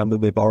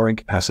their borrowing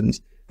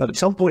capacities. But at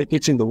some point it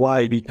gets in the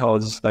way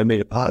because they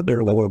meet a partner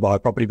and they want to buy a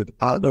property with a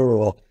partner,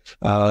 or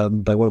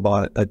they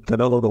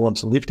no longer want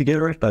to live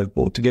together if they've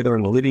bought together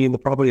and are living in the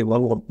property, and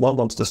one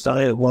wants to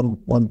stay and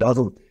one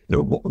doesn't. There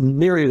are a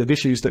myriad of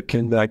issues that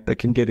can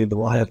get in the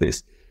way of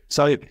this.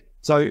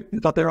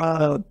 But there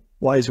are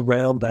ways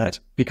around that,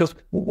 because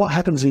what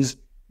happens is,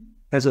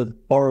 as a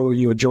borrower,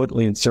 you are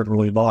jointly and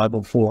severally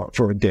liable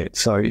for a debt.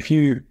 So if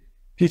you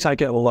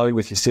take out a loan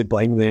with your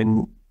sibling,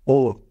 then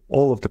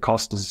all of the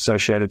cost is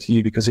associated to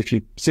you, because if your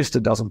sister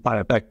doesn't pay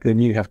it back, then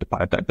you have to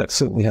pay it back. That's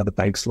certainly how the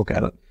banks look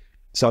at it.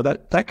 So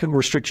that can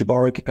restrict your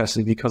borrowing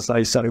capacity, because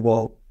they say,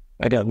 well,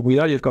 again, we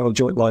know you've got a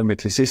joint loan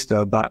with your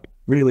sister, but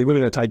really we're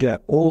going to take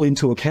that all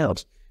into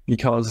account,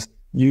 because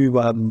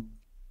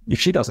if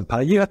she doesn't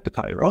pay, you have to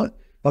pay, right?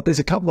 But there's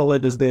a couple of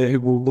lenders there who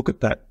will look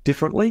at that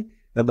differently,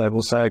 and they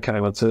will say, okay,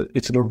 well,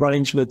 it's an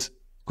arrangement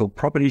called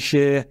property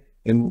share,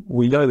 and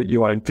we know that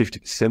you own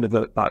 50% of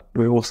it, but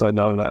we also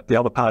know that the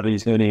other party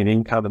is earning an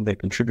income and they're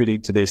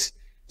contributing to this.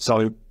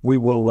 So we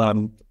will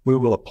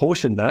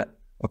apportion that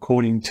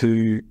according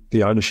to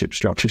the ownership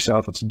structure. So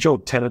if it's a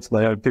joint tenants and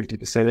they own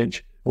 50%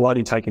 each, we'll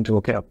only take into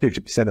account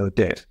 50% of the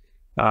debt.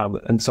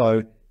 And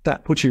so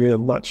that puts you in a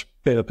much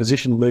better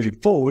position moving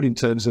forward in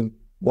terms of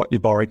what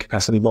your borrowing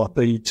capacity might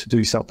be to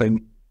do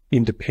something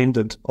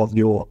independent of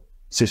your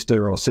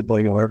sister or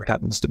sibling or whatever it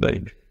happens to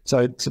be. So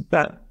it's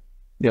about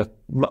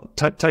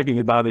taking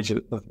advantage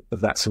of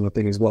that sort of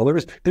thing as well.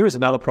 There is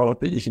another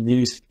product that you can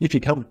use if you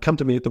come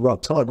to me at the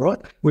right time, right?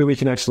 Where we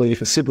can actually,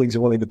 if a siblings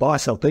are wanting to buy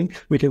something,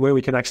 we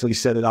can actually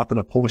set it up and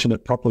apportion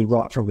it properly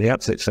right from the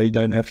outset, so you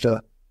don't have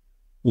to,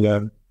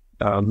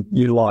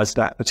 utilize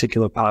that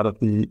particular part of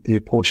the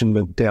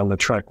apportionment down the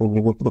track when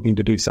you're looking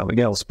to do something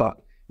else. But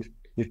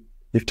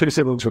if two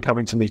siblings were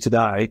coming to me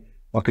today,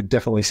 I could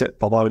definitely set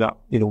the loan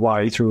up in a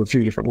way through a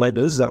few different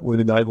lenders that would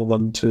enable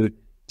them to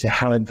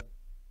have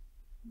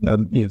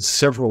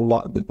several,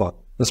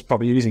 that's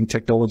probably using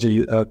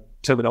terminology now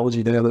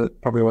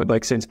that probably won't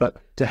make sense, but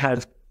to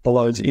have the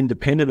loans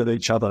independent of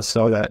each other,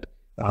 so that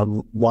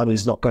one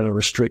is not going to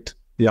restrict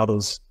the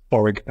other's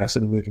borrowing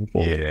capacity moving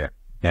forward.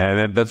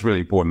 Yeah, that's really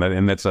important,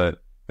 and that's a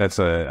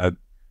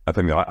I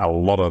think a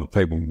lot of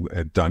people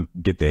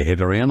don't get their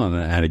head around,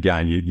 and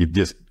again, you've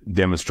just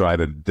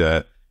demonstrated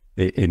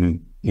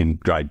in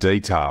great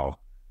detail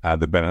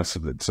the benefits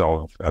of it.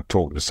 So I've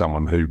talked to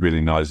someone who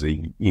really knows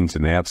the ins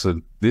and outs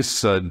of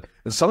this.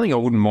 It's something I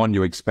wouldn't mind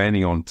you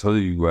expanding on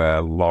too,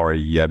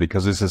 Lawrie,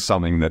 because this is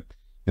something that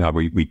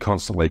we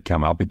constantly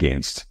come up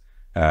against,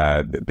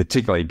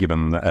 particularly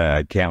given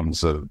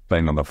accountants have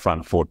been on the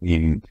front foot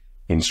in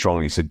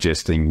strongly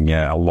suggesting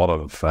a lot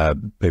of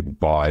people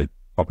buy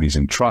properties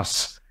in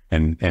trusts,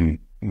 and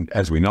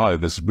as we know,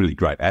 there's really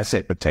great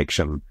asset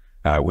protection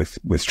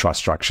with trust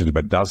structures,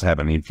 but it does have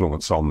an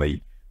influence on the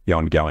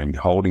ongoing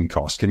holding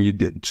costs. Can you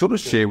sort of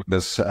share with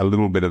us a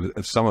little bit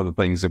of some of the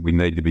things that we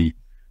need to be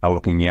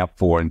looking out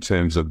for in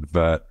terms of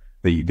the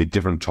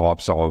different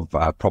types of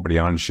property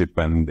ownership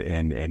and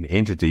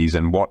entities,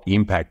 and what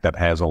impact that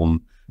has on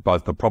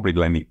both the property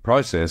lending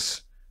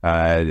process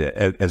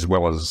as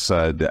well as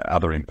the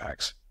other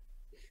impacts?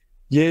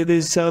 Yeah,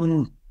 there's a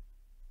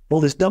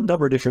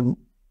number of different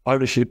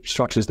ownership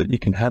structures that you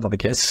can have, I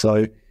guess.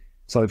 So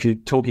if you're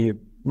talking,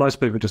 most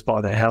people just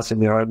buy their house in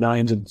their own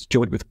names and it's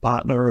joint with a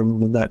partner,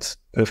 and that's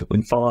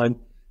perfectly fine.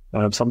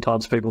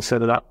 Sometimes people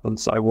set it up and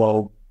say,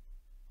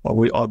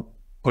 I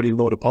put in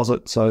more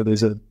deposit, so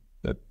there's a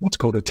what's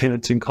called a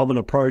tenants in common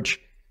approach,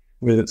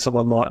 where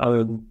someone might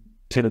own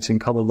tenants in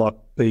common might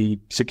be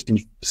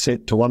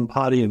 60% to one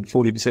party and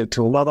 40%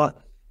 to another,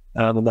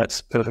 and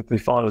that's perfectly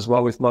fine as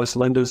well with most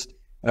lenders.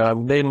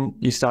 Then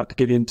you start to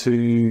get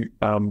into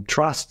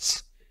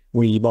trusts,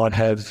 where you might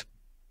have,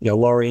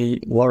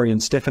 Lawrie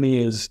and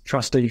Stephanie as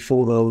trustee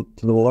for the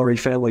Lawrie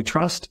Family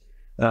Trust.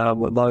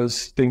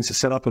 Those things are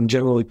set up and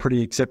generally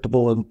pretty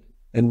acceptable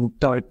and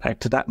don't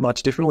act that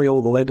much differently.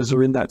 All the lenders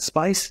are in that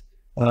space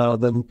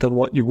than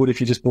what you would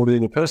if you just bought it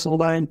in a personal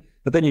name.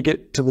 But then you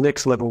get to the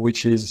next level,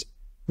 which is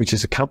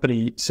a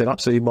company set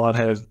up. So you might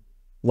have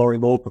Lawrie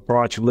Moore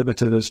Proprietary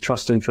Limited as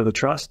trustee for the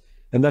trust,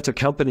 and that's a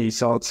company.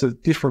 So it's a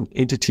different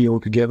entity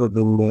altogether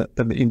than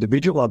the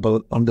individual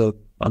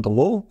under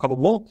law, common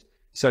law.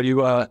 So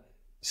you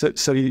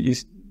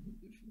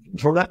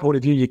from that point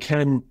of view, you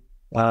can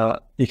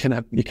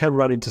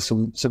run into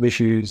some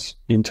issues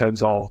in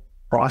terms of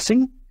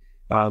pricing.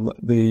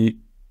 The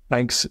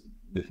banks,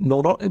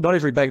 not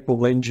every bank will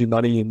lend you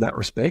money in that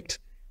respect.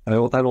 They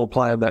all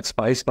play in that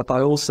space, but they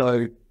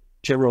also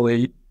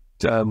generally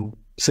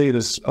see it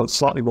as a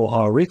slightly more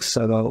higher risk.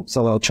 So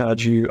they'll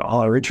charge you a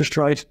higher interest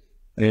rate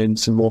and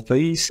some more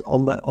fees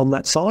on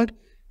that side,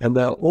 and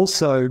they'll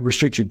also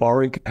restrict your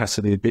borrowing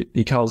capacity a bit,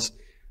 because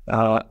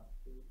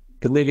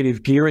the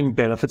negative gearing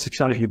benefits, if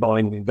you're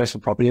buying an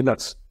investment property, and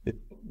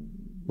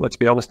let's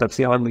be honest, that's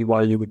the only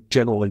way you would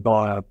generally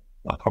buy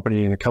a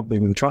property in a company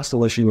with a trust,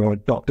 unless you were a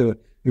doctor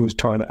who was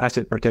trying to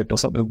asset protect or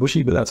something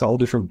bushy, but that's a whole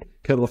different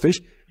kettle of fish.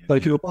 But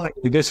if you were buying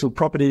investment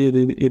property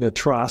in a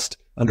trust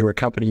under a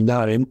company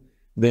name,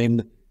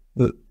 then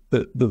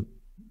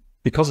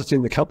because it's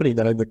in the company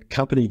name, the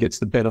company gets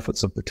the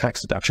benefits of the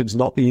tax deductions,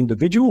 not the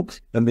individual,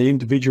 and the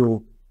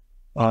individual.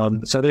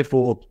 So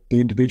therefore, the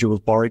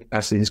individual's borrowing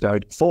capacity is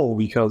going to fall,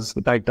 because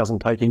the bank doesn't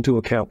take into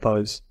account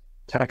those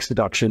tax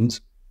deductions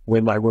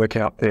when they work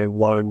out their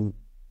loan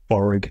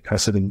borrowing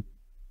capacity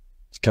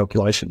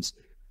calculations.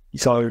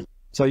 So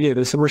yeah,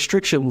 there's some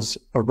restrictions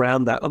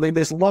around that. I mean,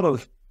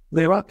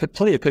 there are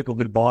plenty of people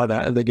who buy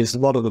that, and there's a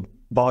lot of the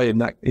buy in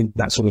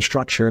that sort of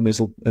structure, and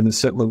there's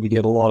certainly we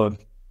get a lot of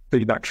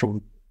feedback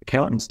from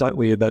accountants, don't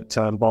we,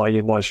 that buying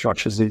in those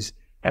structures is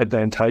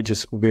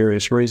advantageous for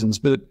various reasons,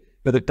 but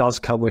it does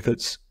come with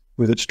its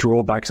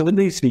drawbacks, and it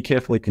needs to be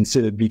carefully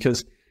considered,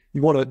 because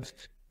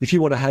if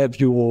you want to have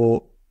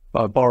your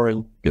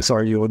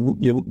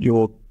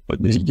your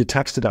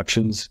tax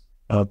deductions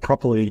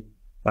properly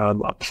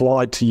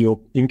applied to your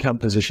income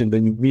position,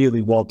 then you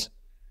really want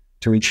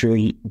to ensure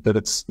that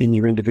it's in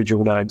your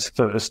individual names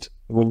first.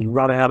 When you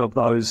run out of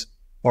those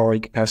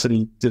borrowing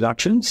capacity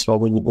deductions, or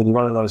when you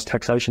run out of those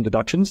taxation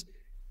deductions,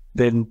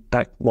 then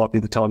that might be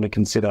the time to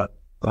consider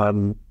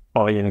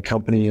buying in a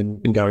company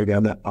and going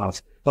down that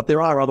path. But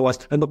there are otherwise,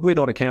 and look, we're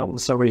not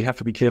accountants, so we have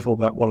to be careful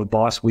about what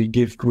advice we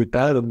give with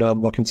that. And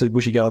I can see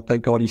Bushy go,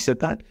 thank God he said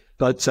that.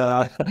 But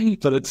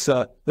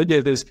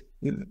yeah, there's,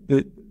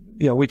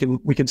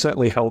 we can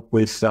certainly help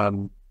with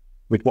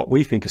what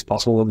we think is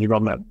possible, and you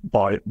run that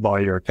by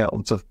your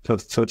accountant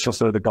for just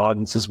the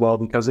guidance as well,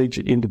 because each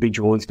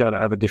individual is going to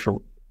have a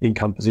different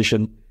income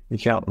position. The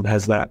accountant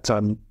has that.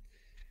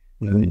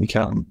 The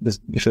accountant,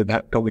 if they've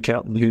got an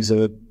accountant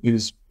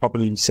who's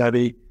property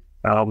savvy,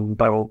 they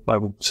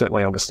will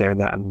certainly understand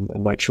that and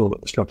make sure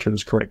that the structure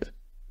is correct.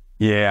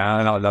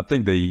 Yeah, and I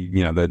think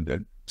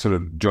the sort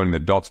of joining the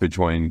dots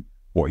between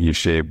what you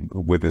shared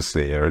with us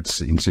there,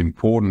 it's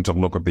important to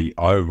look at the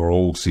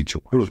overall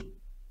situation.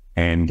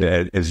 And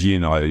as you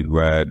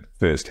know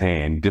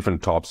firsthand,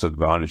 different types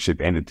of ownership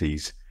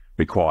entities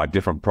require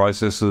different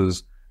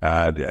processes.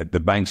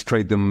 The banks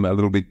treat them a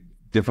little bit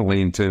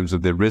differently in terms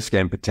of their risk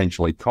and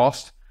potentially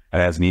cost. It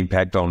has an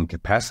impact on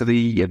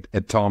capacity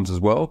at times as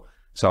well.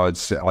 So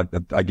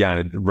again,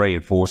 it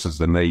reinforces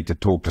the need to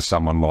talk to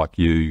someone like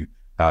you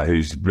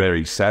who's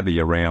very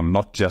savvy around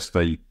not just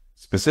the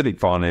specific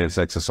finance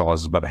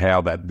exercises, but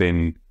how that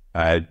then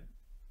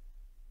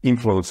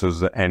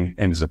influences and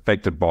is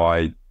affected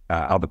by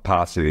other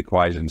parts of the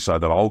equation, so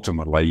that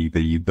ultimately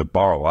the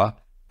borrower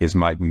is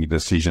making a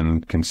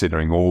decision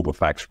considering all the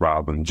facts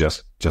rather than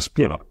just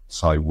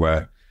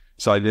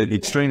So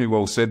extremely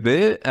well said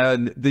there.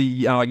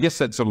 I guess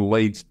that sort of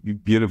leads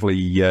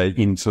beautifully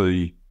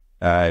into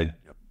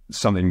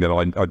something that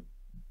I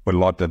would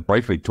like to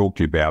briefly talk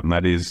to you about, and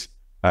that is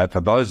for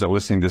those that are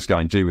listening, just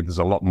going, gee, there's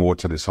a lot more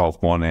to this whole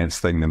finance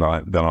thing than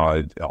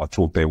I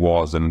thought there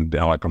was, and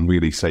I can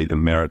really see the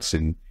merits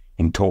in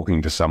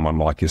talking to someone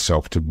like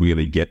yourself to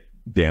really get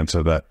down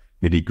to the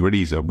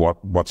nitty-gritties of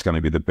what's going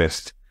to be the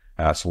best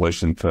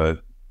solution for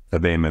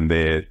them and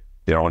their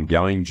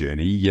ongoing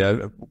journey.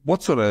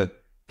 What sort of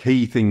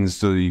key things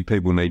do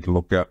people need to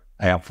look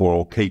out for,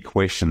 or key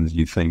questions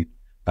you think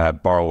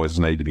borrowers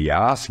need to be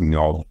asking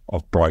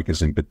of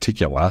brokers in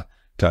particular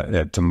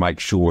to make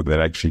sure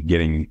they're actually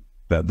getting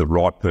the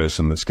right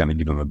person that's going to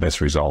give them the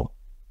best result?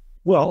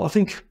 Well, I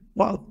think,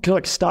 can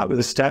I start with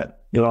a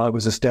stat? I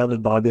was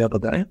astounded by the other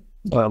day.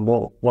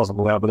 Well, wasn't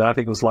the other day. I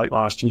think it was late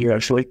last year,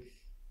 actually.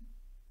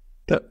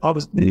 That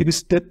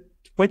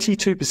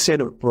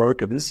 22% of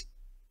brokers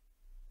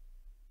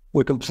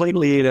were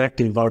completely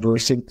inactive over a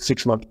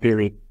 6-month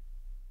period.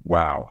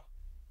 Wow.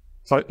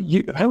 So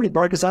how many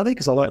brokers are there?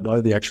 Because I don't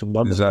know the actual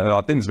number.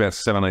 I think it's about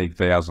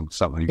 70,000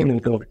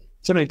 something.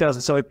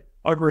 70,000. So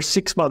over a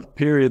 6-month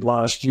period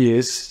last year,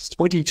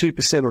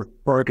 22%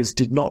 of brokers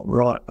did not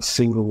write a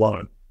single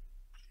loan.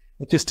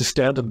 It just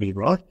astounded me,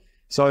 right?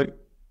 So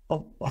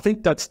I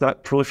think that's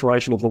that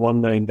proliferation of the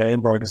one-name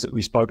van brokers that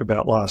we spoke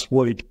about last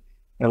week,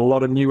 and a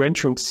lot of new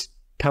entrants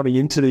coming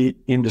into the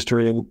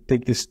industry and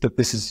think that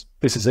this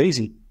is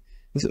easy.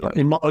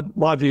 In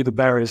my view, the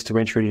barriers to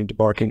entry into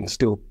broking are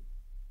still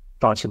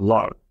far too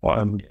low.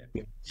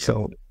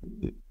 So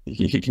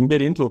you can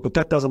get into it, but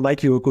that doesn't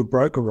make you a good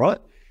broker, right?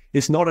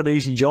 It's not an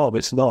easy job.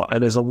 It's not.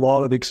 And there's a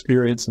lot of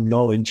experience and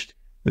knowledge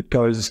that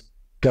goes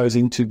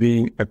into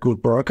being a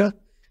good broker.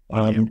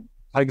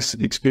 Takes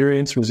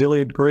experience,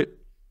 resilient grit,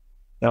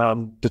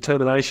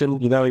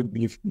 determination.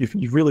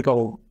 You've really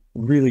got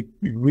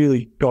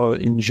to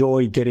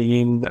enjoy getting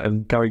in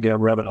and going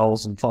down rabbit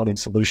holes and finding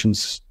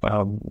solutions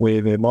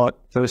where there might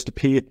first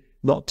appear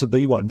not to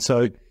be one.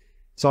 So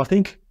I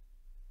think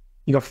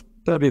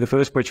that'll be the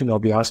first question I'll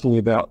be asking you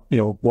about.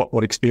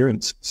 What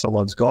experience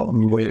someone's got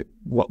and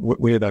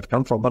where they've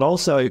come from, but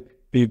also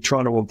be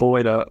trying to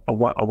avoid a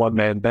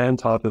one-man band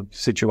type of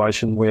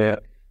situation where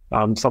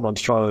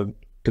someone's trying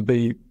to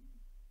be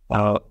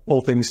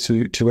all things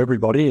to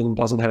everybody and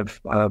doesn't have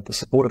the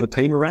support of a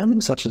team around them,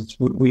 such as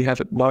we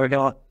have at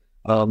Know-How.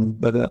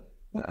 But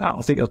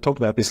I think I talked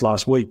about this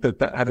last week, but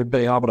having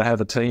been able to have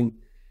a team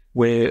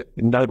where it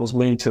enables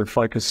me to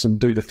focus and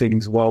do the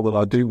things well that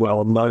I do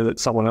well, and know that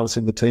someone else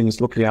in the team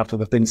is looking after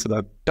the things that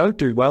I don't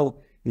do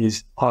well,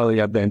 is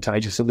highly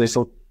advantageous. And there's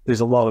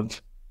a lot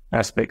of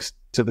aspects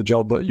to the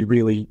job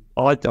that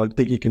I don't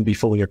think you can be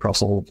fully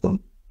across all of them.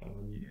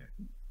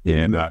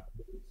 Yeah, no.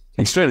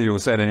 Extremely well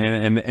said,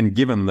 and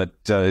given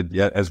that,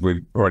 as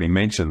we've already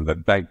mentioned,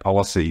 that bank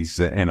policies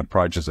and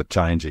approaches are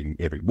changing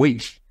every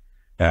week,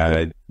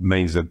 it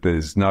means that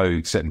there's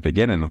no set and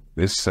forget in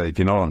this. So if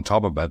you're not on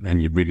top of it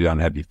and you really don't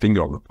have your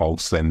finger on the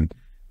pulse, then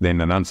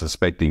an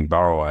unsuspecting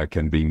borrower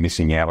can be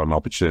missing out on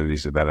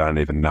opportunities that they don't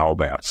even know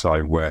about. So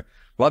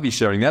love you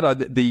sharing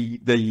that.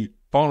 The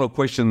final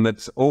question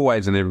that's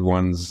always in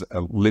everyone's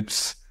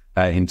lips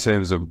in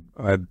terms of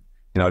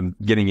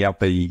getting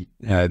out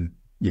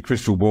your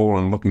crystal ball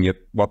and looking at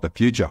what the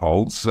future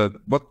holds.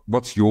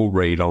 What's your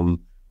read on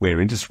where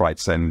interest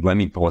rates and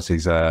lending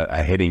policies are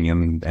heading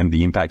and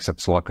the impacts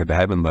it's likely to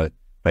have in the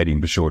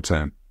medium to short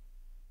term?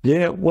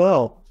 Yeah,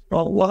 well,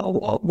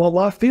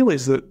 I feel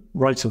is that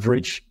rates have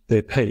reached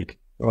their peak,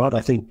 right?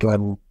 I think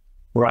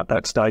we're at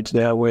that stage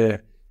now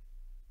where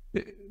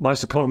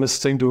most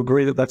economists seem to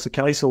agree that that's the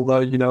case,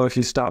 although, if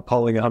you start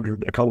polling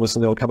 100 economists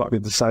and they'll come up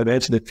with the same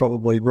answer, they're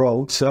probably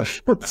wrong. So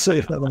let's see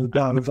if they'll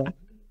done.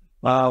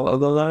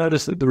 Although I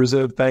noticed that the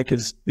Reserve Bank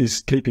is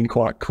keeping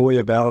quite coy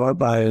about it, aren't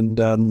they?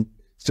 And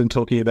still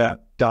talking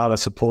about data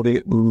supporting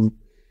it and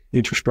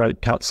interest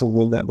rate cuts and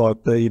what that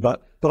might be.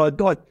 But I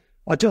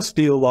just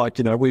feel like,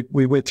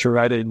 we went through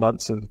 18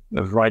 months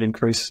of rate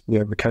increase.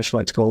 The cash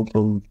rate's gone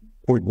from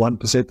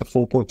 0.1% to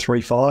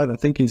 4.35, I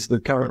think is the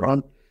current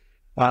run.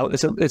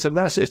 It's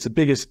the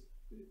biggest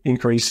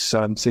increase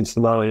since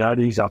the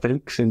 1980s, I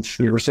think, since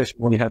the recession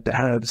when you had to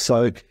have.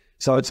 So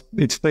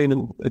it's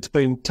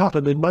been tough.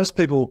 And then most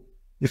people,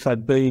 if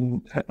they'd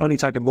only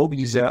taken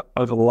mortgages out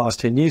over the last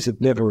 10 years, have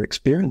never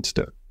experienced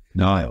it.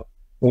 No.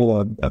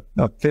 Or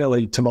a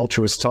fairly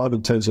tumultuous time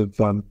in terms of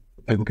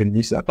people can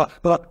use that.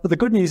 But the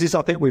good news is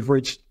I think we've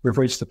reached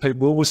the peak.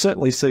 We'll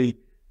certainly see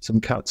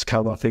some cuts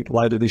come, I think,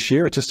 later this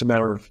year. It's just a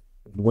matter of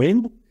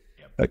when.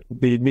 Yep. It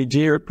could be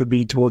mid-year. It could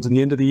be towards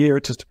the end of the year.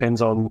 It just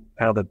depends on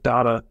where the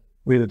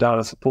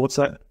data supports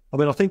that. I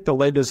mean, I think the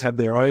lenders have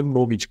their own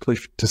mortgage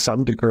cliff to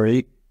some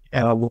degree.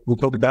 We'll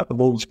talk about the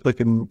mortgage cliff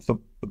for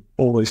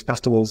all these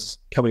customers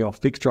coming off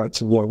fixed rates.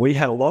 And we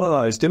had a lot of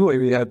those, didn't we?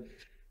 We had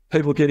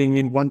people getting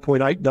in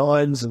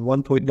 1.89s and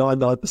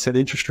 1.99%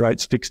 interest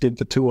rates fixed in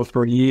for 2 or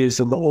 3 years,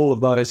 and all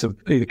of those have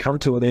either come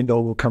to an end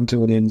or will come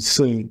to an end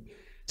soon.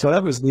 So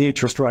that was the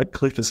interest rate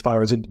cliff as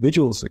far as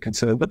individuals are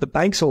concerned. But the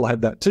banks all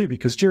had that too,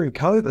 because during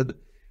COVID,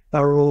 they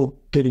were all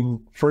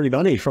getting free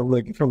money from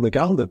the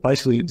government,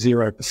 basically at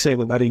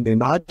 0%, and adding their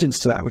margins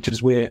to that, which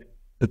is where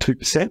the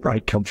 2%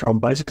 rate come from,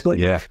 basically.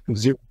 Yeah.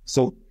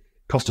 0%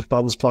 cost of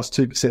funds plus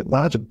 2%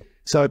 margin.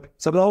 So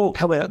they'll all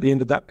come out at the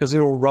end of that because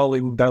they're all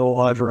rolling that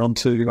all over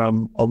onto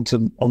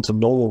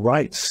normal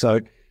rates. So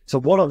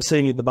what I'm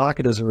seeing in the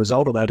market as a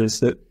result of that is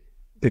that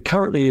they're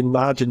currently in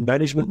margin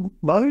management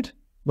mode,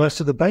 most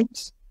of the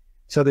banks.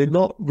 So they're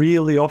not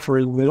really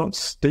they're not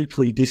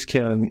steeply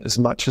discounting as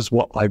much as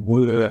what they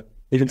were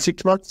even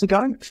 6 months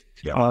ago.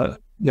 Yeah.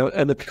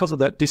 and because of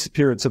that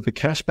disappearance of the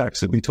cashbacks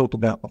that we talked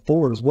about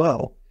before as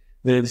well,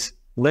 there's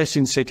less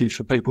incentive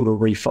for people to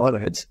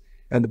refinance,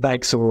 and the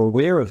banks are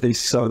aware of this.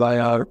 So they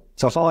are.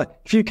 So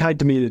if you came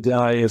to me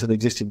today as an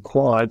existing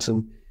client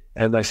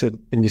and they said,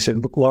 and you said,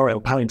 look, Lawrie,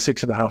 I'm paying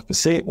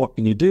 6.5%. What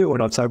can you do?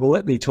 And I'd say, well,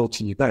 let me talk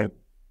to you bank.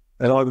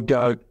 And I would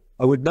go,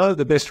 I would know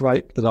the best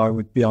rate that I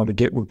would be able to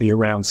get would be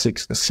around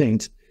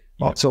 6%.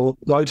 Right, so I'll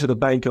go to the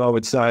bank and I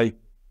would say,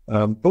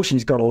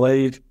 Bushy's got to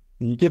leave.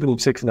 You're giving him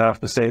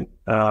 6.5%,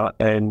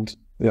 and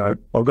I've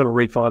got to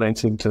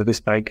refinance him to this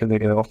bank, and they're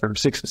going to offer him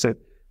 6%.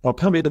 I'll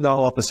come in and they'll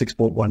offer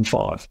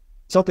 6.15,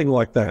 something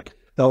like that.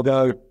 They'll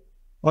go,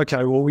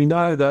 okay, well, we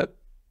know that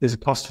there's a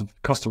cost of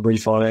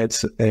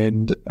refinance,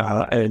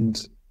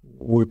 and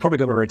we're probably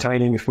going to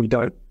retain him if we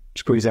don't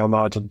squeeze our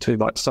margin too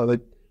much. So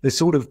they're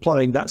sort of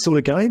playing that sort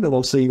of game, and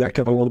I'll see that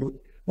going on.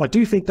 I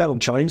do think that'll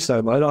change,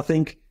 though, mate. I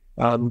think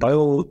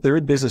they're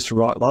in business to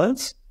write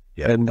loans,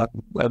 and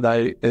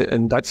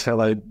that's how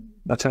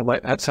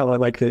they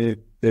make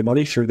their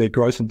money through their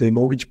growth of their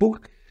mortgage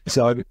book.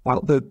 So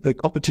the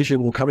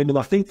competition will come in, and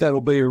I think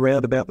that'll be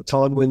around about the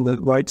time when the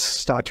rates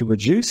start to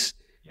reduce.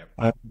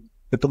 At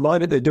the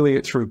moment, they're doing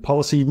it through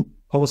policy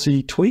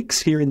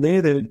tweaks here and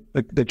there.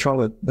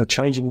 They're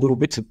changing little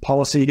bits of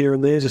policy here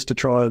and there just to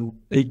try and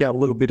eke out a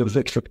little bit of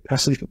extra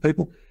capacity for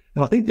people.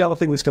 And I think the other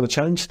thing that's going to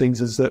change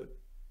things is that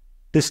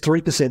this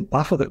 3%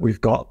 buffer that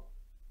we've got,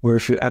 where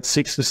if you're at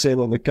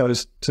 6% and it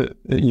goes to,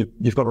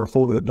 you've got to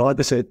reform it at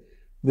 9%,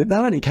 that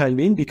only came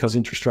in because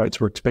interest rates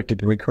were expected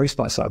to increase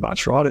by so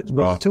much, right? It's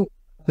not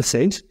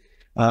 2%.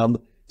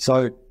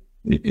 So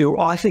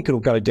I think it'll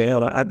go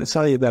down. It's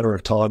only a matter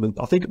of time. And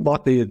I think it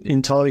might be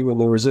in timing when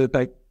the Reserve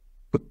Bank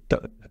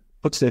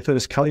puts their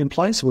first cut in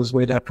place, was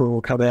when APRA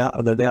will come out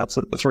and announce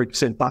that the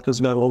 3% buffer is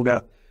no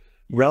longer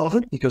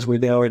relevant, because we're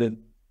now in a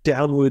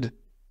downward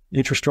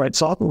interest rate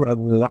cycle rather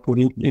than an upward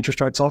interest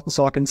rate cycle.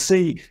 So I can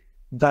see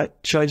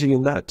that changing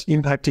and that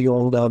impacting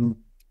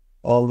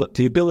on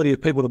the ability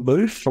of people to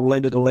move from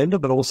lender to lender,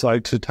 but also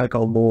to take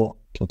on more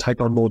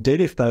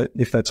debt if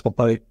that's what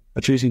they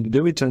are choosing to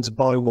do in terms of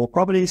buying more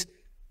properties.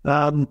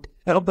 But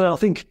I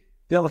think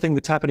the other thing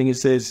that's happening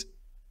is there's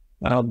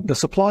the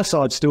supply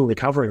side still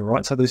recovering,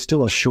 right? So there's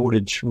still a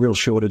real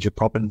shortage of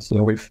properties.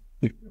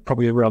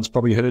 Everyone's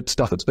probably heard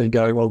stuff that's been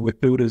going on with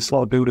builders, a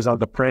lot of builders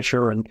under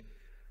pressure and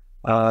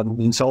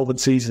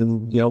insolvencies,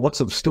 and lots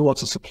of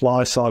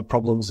supply side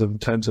problems in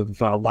terms of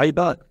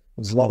labour.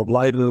 There's a lot of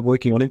labour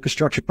working on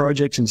infrastructure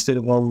projects instead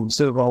of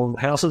on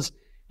houses.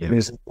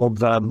 There's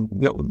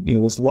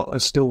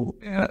still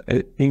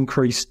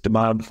increased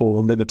demand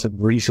for limited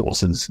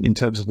resources in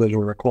terms of that are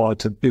required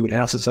to build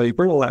houses. So you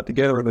bring all that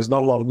together, and there's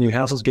not a lot of new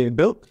houses getting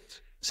built.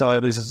 So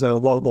there's a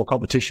lot more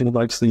competition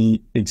amongst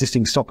the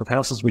existing stock of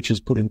houses, which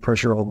is putting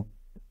pressure on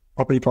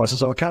property prices.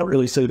 So I can't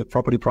really see that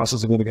property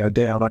prices are going to go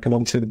down. I can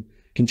obviously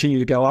continue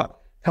to go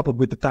up, coupled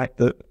with the fact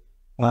that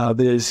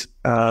there's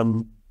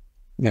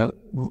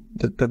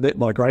the net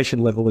migration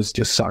level is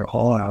just so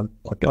high.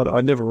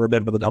 I never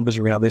remember the numbers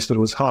around this, but it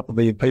was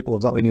 500,000 people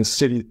or something in a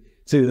city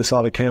the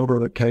size of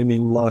Canberra that came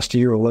in last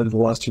year or over the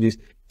last 2 years.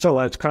 So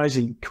it's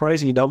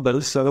crazy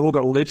numbers. So they've all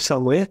got to live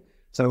somewhere.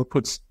 So it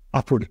puts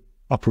upward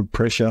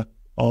pressure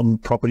on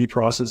property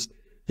prices.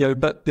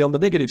 But on the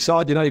negative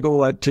side, you've got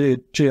all that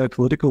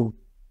geopolitical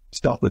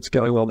stuff that's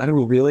going on. That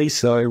will really.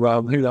 So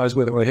who knows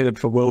whether we're headed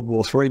for World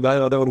War III, mate?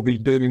 I don't want to be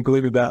doom and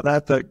gloom about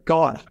that, but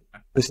God,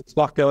 there's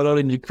stuff going on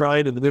in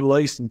Ukraine and the Middle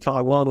East and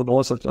Taiwan, and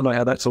also I don't know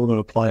how that's all going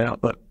to play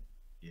out. But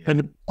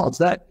and besides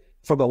that,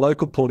 from a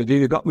local point of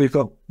view, we've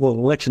got an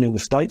election in the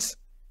States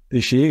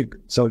this year,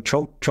 so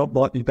Trump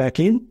might be back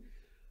in.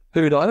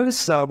 Who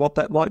knows what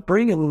that might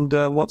bring, and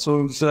what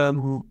sort of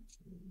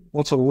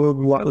world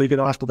we might live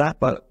in after that.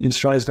 But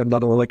Australia's got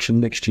another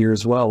election next year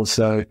as well,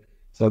 so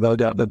no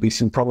doubt there'll be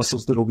some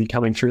promises that will be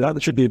coming through that.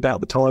 That should be about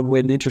the time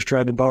when the interest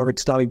rate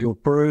environment's starting to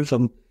improve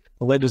and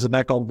the lenders are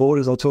back on board,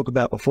 as I talked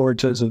about before, in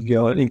terms of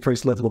an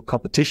increased level of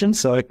competition.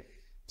 So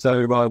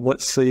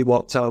let's see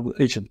what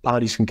each of the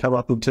parties can come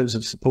up in terms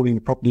of supporting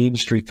the property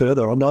industry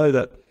further. I know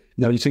that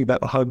you think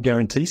about the home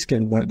guarantee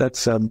scheme.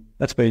 That's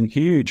been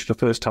huge for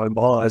first home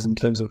buyers in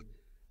terms of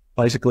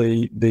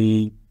basically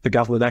the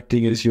government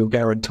acting as your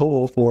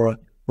guarantor for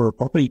a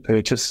property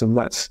purchase, and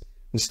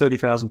there's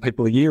 30,000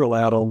 people a year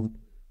allowed on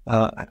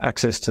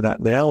access to that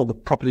now. And the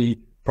property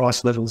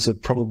price levels are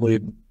probably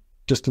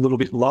just a little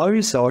bit low,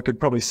 so I could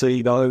probably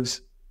see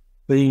those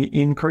being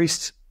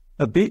increased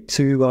a bit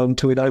to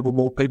enable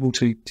more people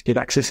to get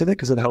access to it,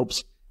 because it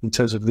helps in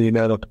terms of the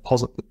amount of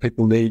deposit that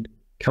people need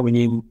coming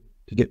in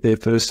to get their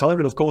first home.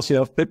 And of course,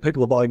 if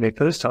people are buying their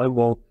first home,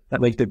 well, that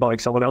means they're buying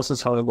someone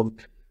else's home,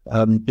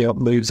 and it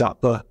moves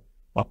up the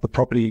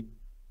property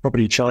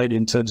chain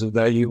in terms of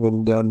value,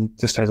 and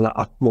just has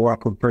more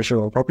upward pressure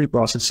on property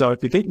prices. So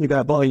if you're thinking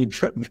about buying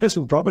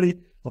investment property,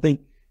 I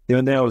think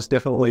now is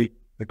definitely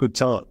a good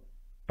time.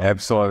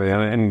 Absolutely,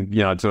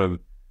 and sort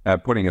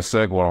of putting a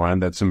circle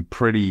around that, some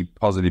pretty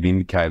positive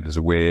indicators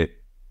of where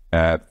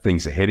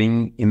things are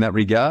heading in that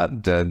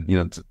regard.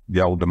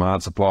 The old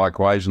demand-supply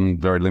equation: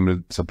 very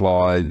limited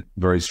supply,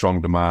 very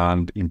strong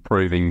demand,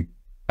 improving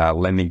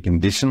lending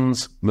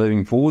conditions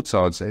moving forward.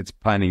 So it's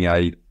painting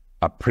a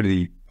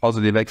pretty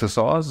positive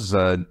exercise.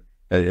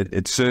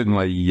 It's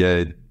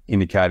certainly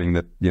indicating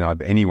that,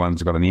 if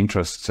anyone's got an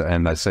interest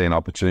and they see an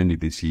opportunity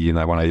this year and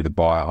they want to either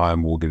buy a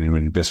home or get into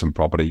an investment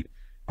property,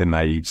 then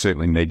they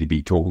certainly need to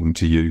be talking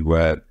to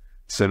you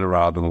sooner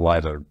rather than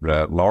later,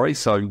 Lawrie.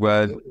 So,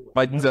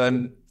 mate,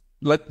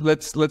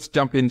 let's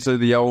jump into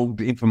the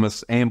old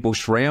infamous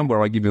ambush round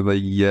where I give you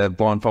the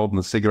blindfold and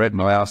the cigarette,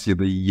 and I ask you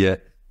the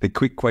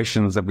quick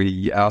questions that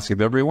we ask of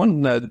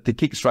everyone. To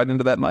kick straight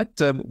into that, mate,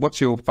 what's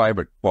your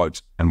favourite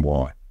quote and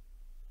why?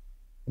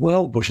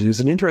 Well, Bushy, there's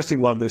an interesting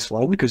one this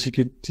one because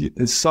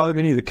there's so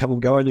many that come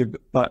and go,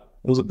 but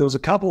there was a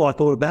couple I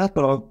thought about,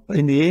 but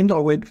in the end I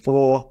went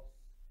for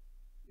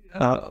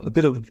a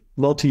bit of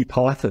Monty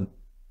Python.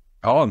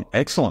 Oh,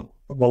 excellent.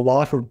 The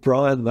life of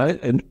Brian, mate,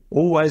 and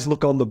always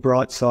look on the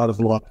bright side of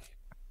life.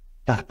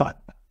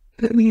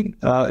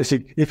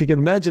 If you can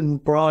imagine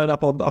Brian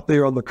up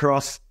there on the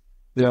cross,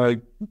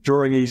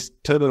 drawing his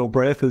terminal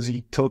breath as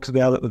he talks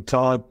about at the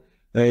time,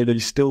 and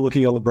he's still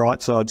looking on the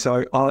bright side.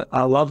 So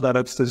I love that.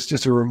 It's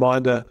just a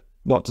reminder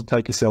not to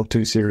take yourself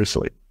too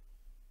seriously.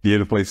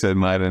 Beautifully said,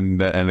 mate,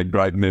 and a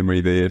great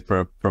memory there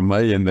from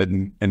me,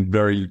 and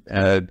very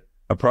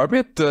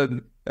appropriate.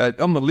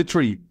 On the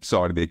literary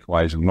side of the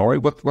equation, Lawrie,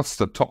 what's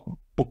the top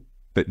book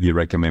that you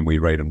recommend we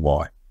read and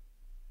why?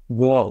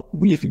 Well,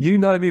 if you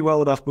know me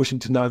well enough, Bushing,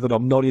 to know that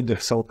I'm not into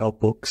self-help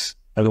books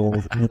at all,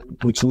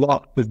 which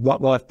with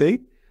what life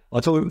be. I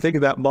think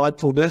about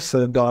mindfulness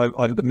and I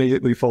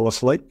immediately fall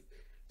asleep.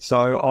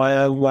 So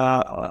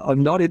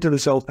I'm not into the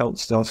self-help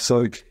stuff.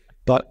 So,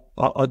 but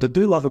I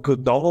do love a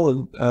good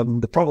novel,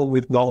 and the problem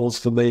with novels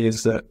for me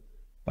is that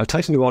it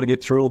takes me a while to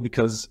get through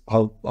because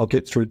I'll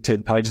get through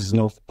 10 pages and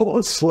I'll fall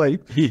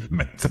asleep. It's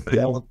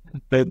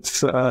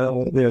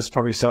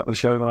probably starting to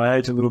show my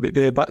age a little bit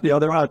there. But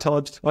there are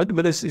times.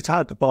 It's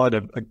hard to find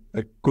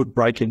a good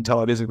break in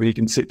time, isn't it, where you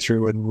can sit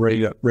through and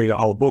read a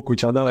whole book,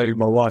 which I know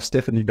my wife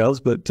Stephanie does,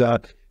 but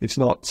it's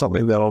not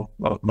something that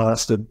I've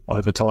mastered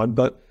over time.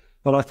 But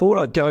I thought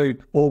I'd go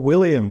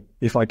Orwellian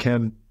if I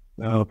can,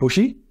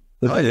 Bushy.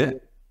 Oh yeah.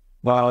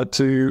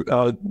 To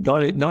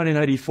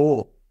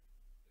 1984.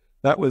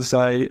 That was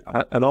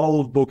an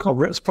old book.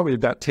 It's probably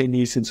about 10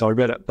 years since I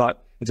read it,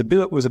 but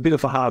it was a bit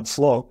of a hard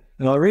slog.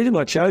 And the reason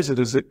I chose it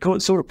is it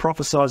sort of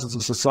prophesies a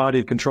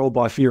society controlled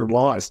by fear and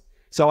lies.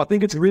 So I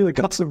think it's really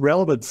got some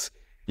relevance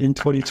in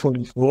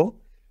 2024,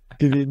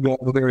 given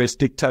the various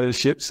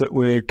dictatorships that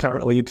we're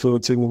currently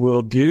influencing the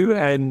world view,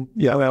 and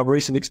our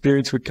recent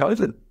experience with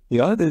COVID.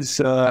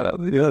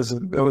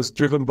 It was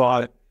driven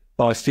by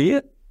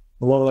fear.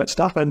 A lot of that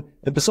stuff, and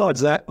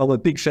besides that, I'm a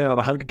big fan of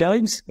the Hunger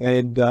Games,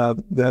 and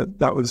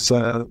that was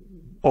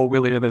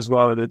Orwellian as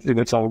well in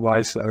its own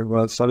way. So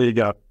there you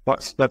go.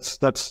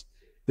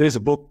 There's a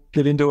book.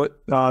 Get into it.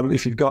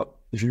 If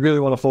you really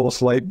want to fall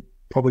asleep,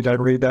 probably don't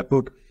read that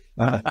book.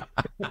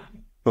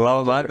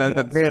 Well, mate,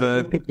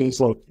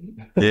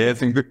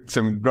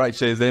 some great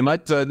shares there,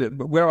 mate.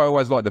 Where I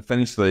always like to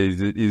finish these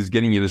is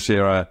getting you to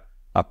share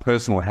a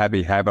personal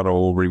habit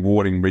or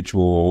rewarding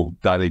ritual or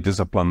daily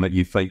discipline that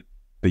you think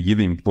that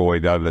you've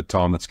employed over the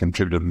time that's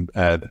contributed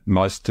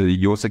most to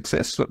your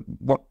success.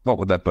 What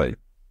would that be?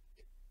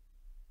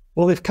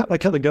 Well, they kind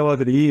of go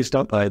over the years,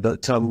 don't they?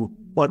 That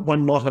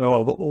one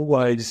motto I've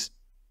always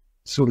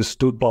sort of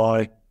stood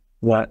by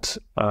that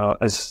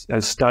has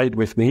stayed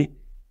with me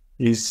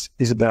is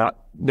about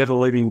never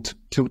leaving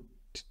till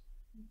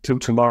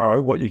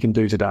tomorrow what you can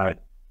do today.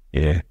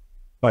 Yeah.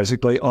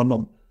 Basically,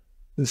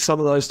 there's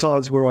some of those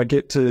times where I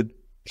get to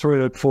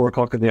 3 or 4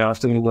 o'clock in the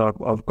afternoon and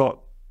I've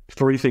got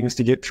 3 things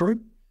to get through.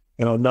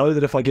 And I know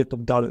that if I get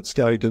them done, it's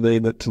going to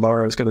mean that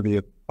tomorrow is going to be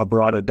a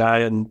brighter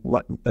day and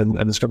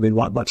it's going to be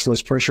much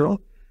less pressure on.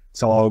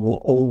 So I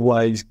will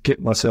always get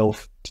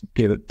myself to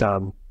get it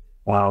done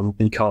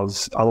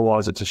because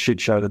otherwise it's a shit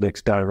show the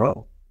next day, right?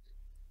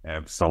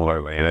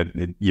 Absolutely.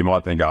 And you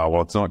might think,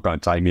 it's not going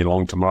to take me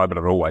long tomorrow, but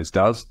it always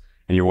does.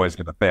 And you always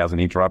get 1,000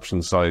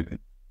 interruptions. So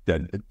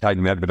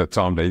taking that bit of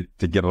time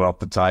to get it off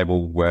the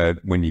table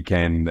when you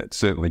can, it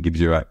certainly gives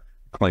you a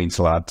clean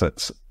slate to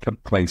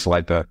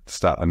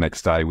start the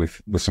next day with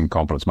some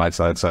confidence, mate.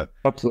 So it's a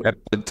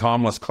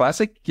timeless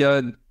classic.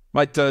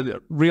 Mate,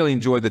 really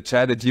enjoyed the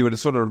chat. If you were to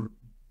sort of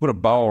put a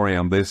bow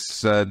around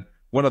this,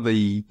 what are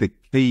the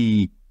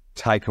key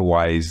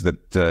takeaways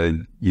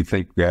that you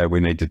think we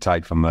need to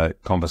take from the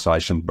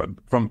conversation, but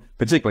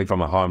particularly from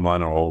a home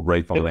loaner or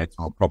refinance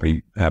or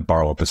property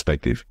borrower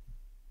perspective?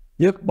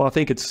 Yep, well, I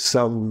think it's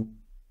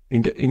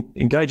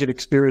engage an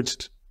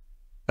experienced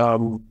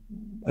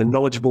a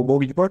knowledgeable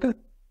mortgage broker.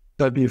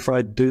 Don't be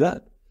afraid to do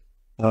that.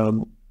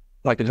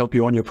 They can help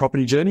you on your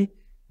property journey.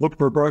 Look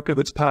for a broker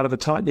that's part of a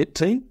tight-knit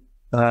team.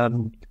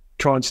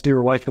 Try and steer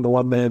away from the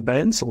one-man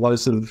bands, or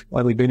those that have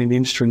only been in the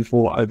industry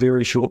for a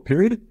very short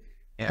period.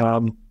 Yeah.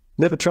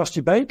 Never trust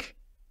your bank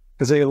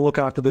because they're going to look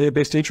after their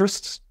best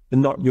interests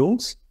and not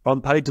yours.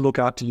 I'm paid to look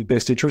after your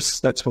best interests.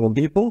 That's what I'm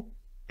here for.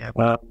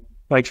 Yeah.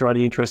 Make sure I'm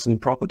only interested in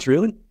profits,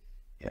 really.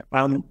 Yeah.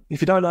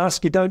 If you don't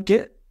ask, you don't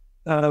get.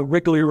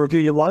 Regularly review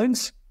your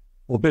loans.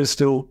 or better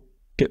still,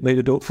 get me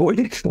to do it for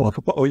you,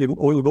 or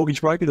your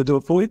mortgage broker to do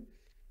it for you.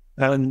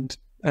 And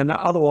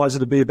otherwise,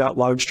 it'll be about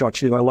loan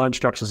structure. Loan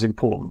structure is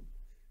important.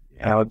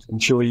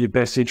 Ensure your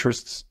best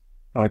interests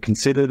are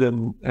considered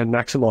and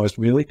maximised,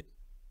 really.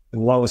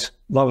 And lowest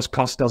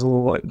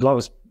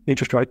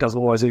interest rate doesn't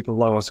always equal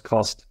lowest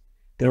cost.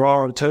 There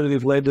are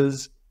alternative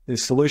lenders.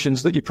 There's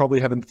solutions that you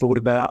probably haven't thought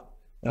about.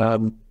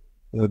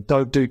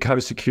 Don't do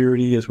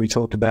co-security, as we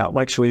talked about.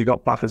 Make sure you've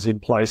got buffers in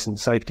place and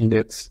safety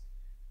nets.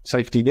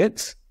 Safety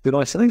nets? Did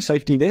I say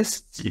safety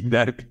nests?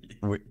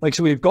 Make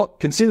sure we've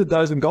considered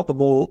those and got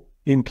them all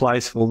in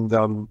place,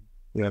 and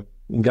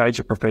engage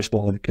a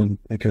professional who can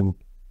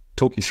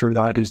talk you through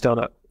that, who's done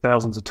it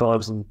thousands of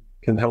times and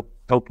can help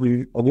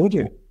you on your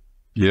journey.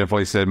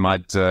 Beautifully said,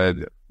 mate.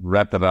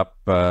 Wrap it up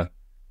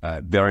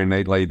very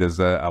neatly. There's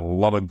a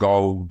lot of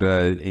gold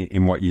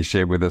in what you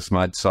shared with us,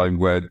 mate. So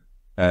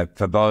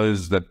for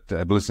those that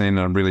are listening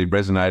and really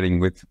resonating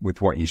with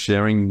what you're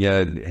sharing,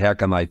 how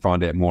can they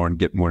find out more and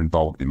get more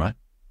involved with you, mate?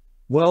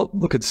 Well,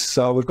 look,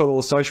 we've got all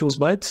the socials,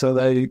 mate. So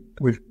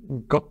we've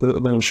got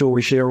I'm sure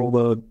we share all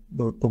the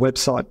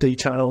website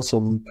details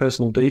and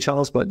personal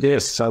details. But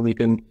yes, so you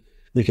can.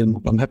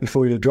 I'm happy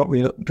for you to drop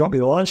me a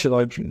line. Should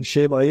I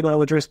share my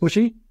email address,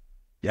 Bushy?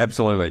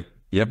 Absolutely.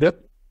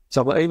 Yep.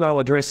 So my email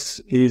address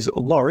is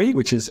Lawrie,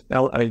 which is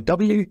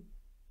LAWRIE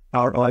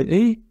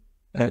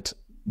at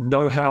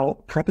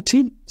Know-How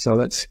Property. So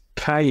that's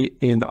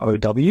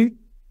KNOWHOW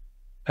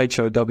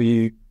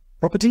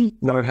Property,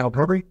 Know-How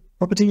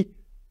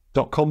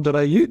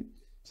Property.com.au.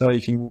 So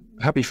you can,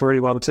 happy for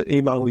anyone to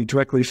email me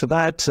directly for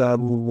that.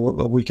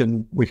 We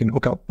can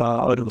hook up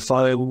over the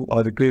phone,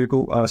 over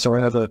Google, over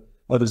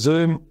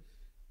Zoom,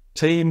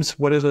 Teams,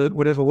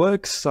 whatever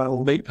works.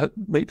 We'll meet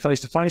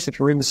face to face if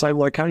you're in the same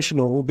location,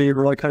 or we'll be in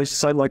the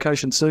same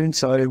location soon.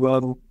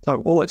 So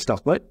all that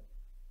stuff, mate.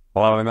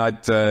 Well,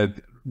 mate,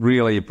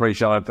 really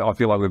appreciate it. I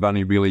feel like we've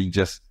only really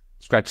just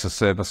scratched the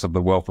surface of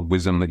the wealth of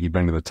wisdom that you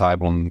bring to the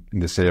table in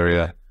this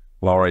area,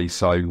 Lawrie.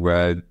 So,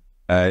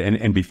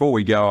 and before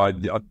we go, I,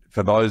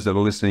 for those that are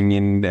listening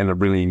in and are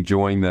really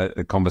enjoying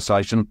the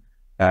conversation,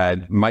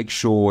 make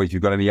sure if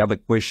you've got any other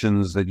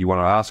questions that you want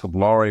to ask of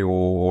Lawrie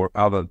or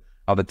other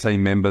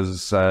team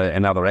members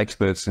and other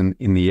experts in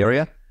the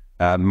area,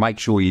 make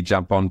sure you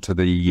jump onto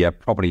the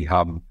Property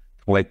Hub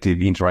Collective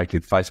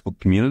Interactive Facebook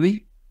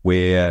community,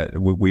 where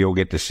we all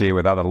get to share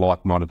with other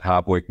like-minded,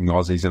 hard-working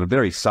Aussies in a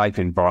very safe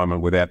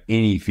environment without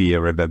any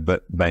fear of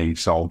it being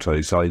sold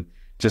to. So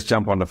just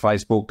jump onto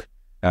Facebook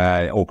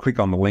or click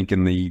on the link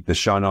in the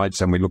show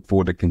notes, and we look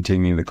forward to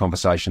continuing the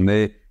conversation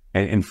there.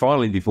 And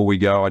finally, before we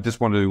go, I just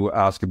want to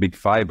ask a big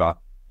favour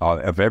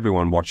of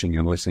everyone watching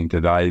and listening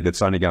today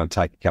that's only going to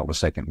take a couple of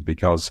seconds,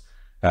 because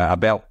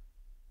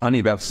only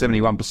about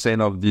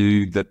 71% of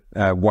you that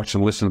watch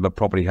and listen to the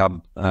Property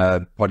Hub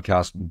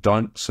podcast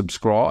don't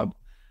subscribe.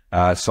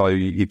 So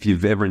if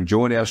you've ever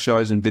enjoyed our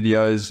shows and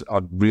videos,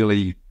 I'd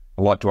really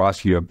like to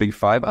ask you a big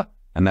favour,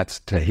 and that's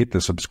to hit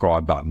the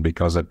subscribe button,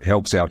 because it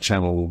helps our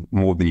channel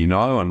more than you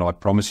know. And I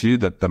promise you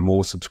that the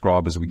more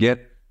subscribers we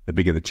get, the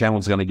bigger the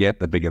channel's going to get,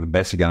 the bigger the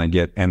best are going to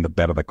get, and the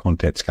better the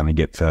content's going to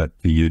get for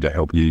you to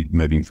help you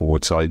moving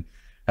forward. So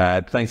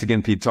thanks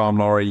again for your time,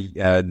 Lawrie.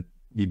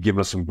 You've given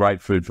us some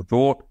great food for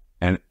thought.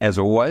 And as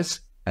always,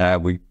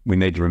 we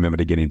need to remember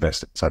to get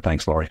invested. So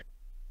thanks, Lawrie.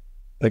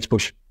 Thanks,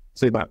 Bush.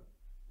 See you, mate.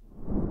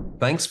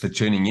 Thanks for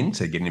tuning in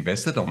to Get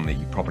Invested on the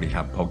Property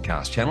Hub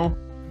podcast channel,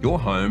 your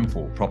home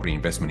for property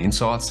investment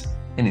insights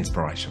and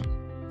inspiration.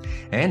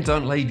 And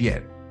don't leave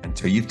yet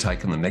until you've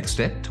taken the next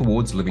step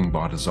towards living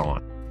by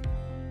design,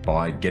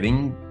 by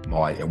getting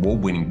my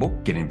award-winning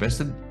book, Get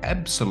Invested,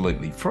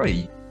 absolutely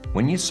free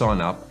when you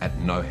sign up at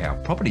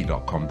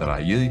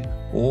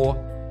knowhowproperty.com.au or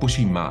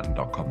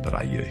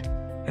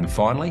bushymartin.com.au. And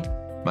finally,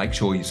 make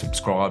sure you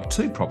subscribe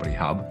to Property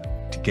Hub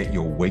to get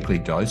your weekly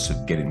dose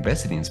of Get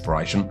Invested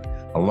inspiration,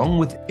 along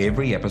with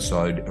every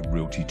episode of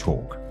Realty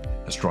Talk,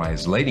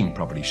 Australia's leading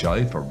property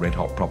show for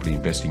red-hot property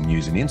investing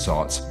news and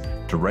insights,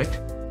 direct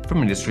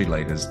from industry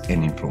leaders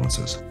and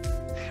influencers.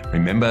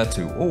 Remember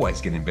to always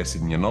get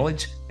invested in your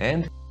knowledge,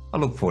 and I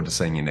look forward to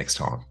seeing you next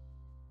time.